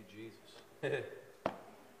 Thank you, Jesus.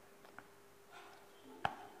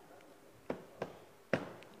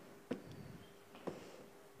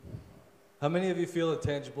 How many of you feel a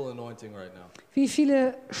tangible anointing right now? Wie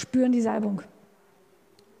viele spüren die Salbung?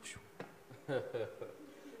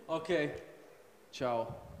 Okay.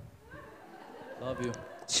 Ciao. Love you.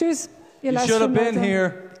 Tschüss, ihr You should have been Livestream-Leute.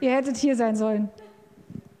 here. Ihr hättet hier sein sollen.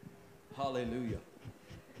 Hallelujah.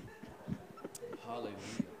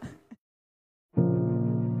 Hallelujah.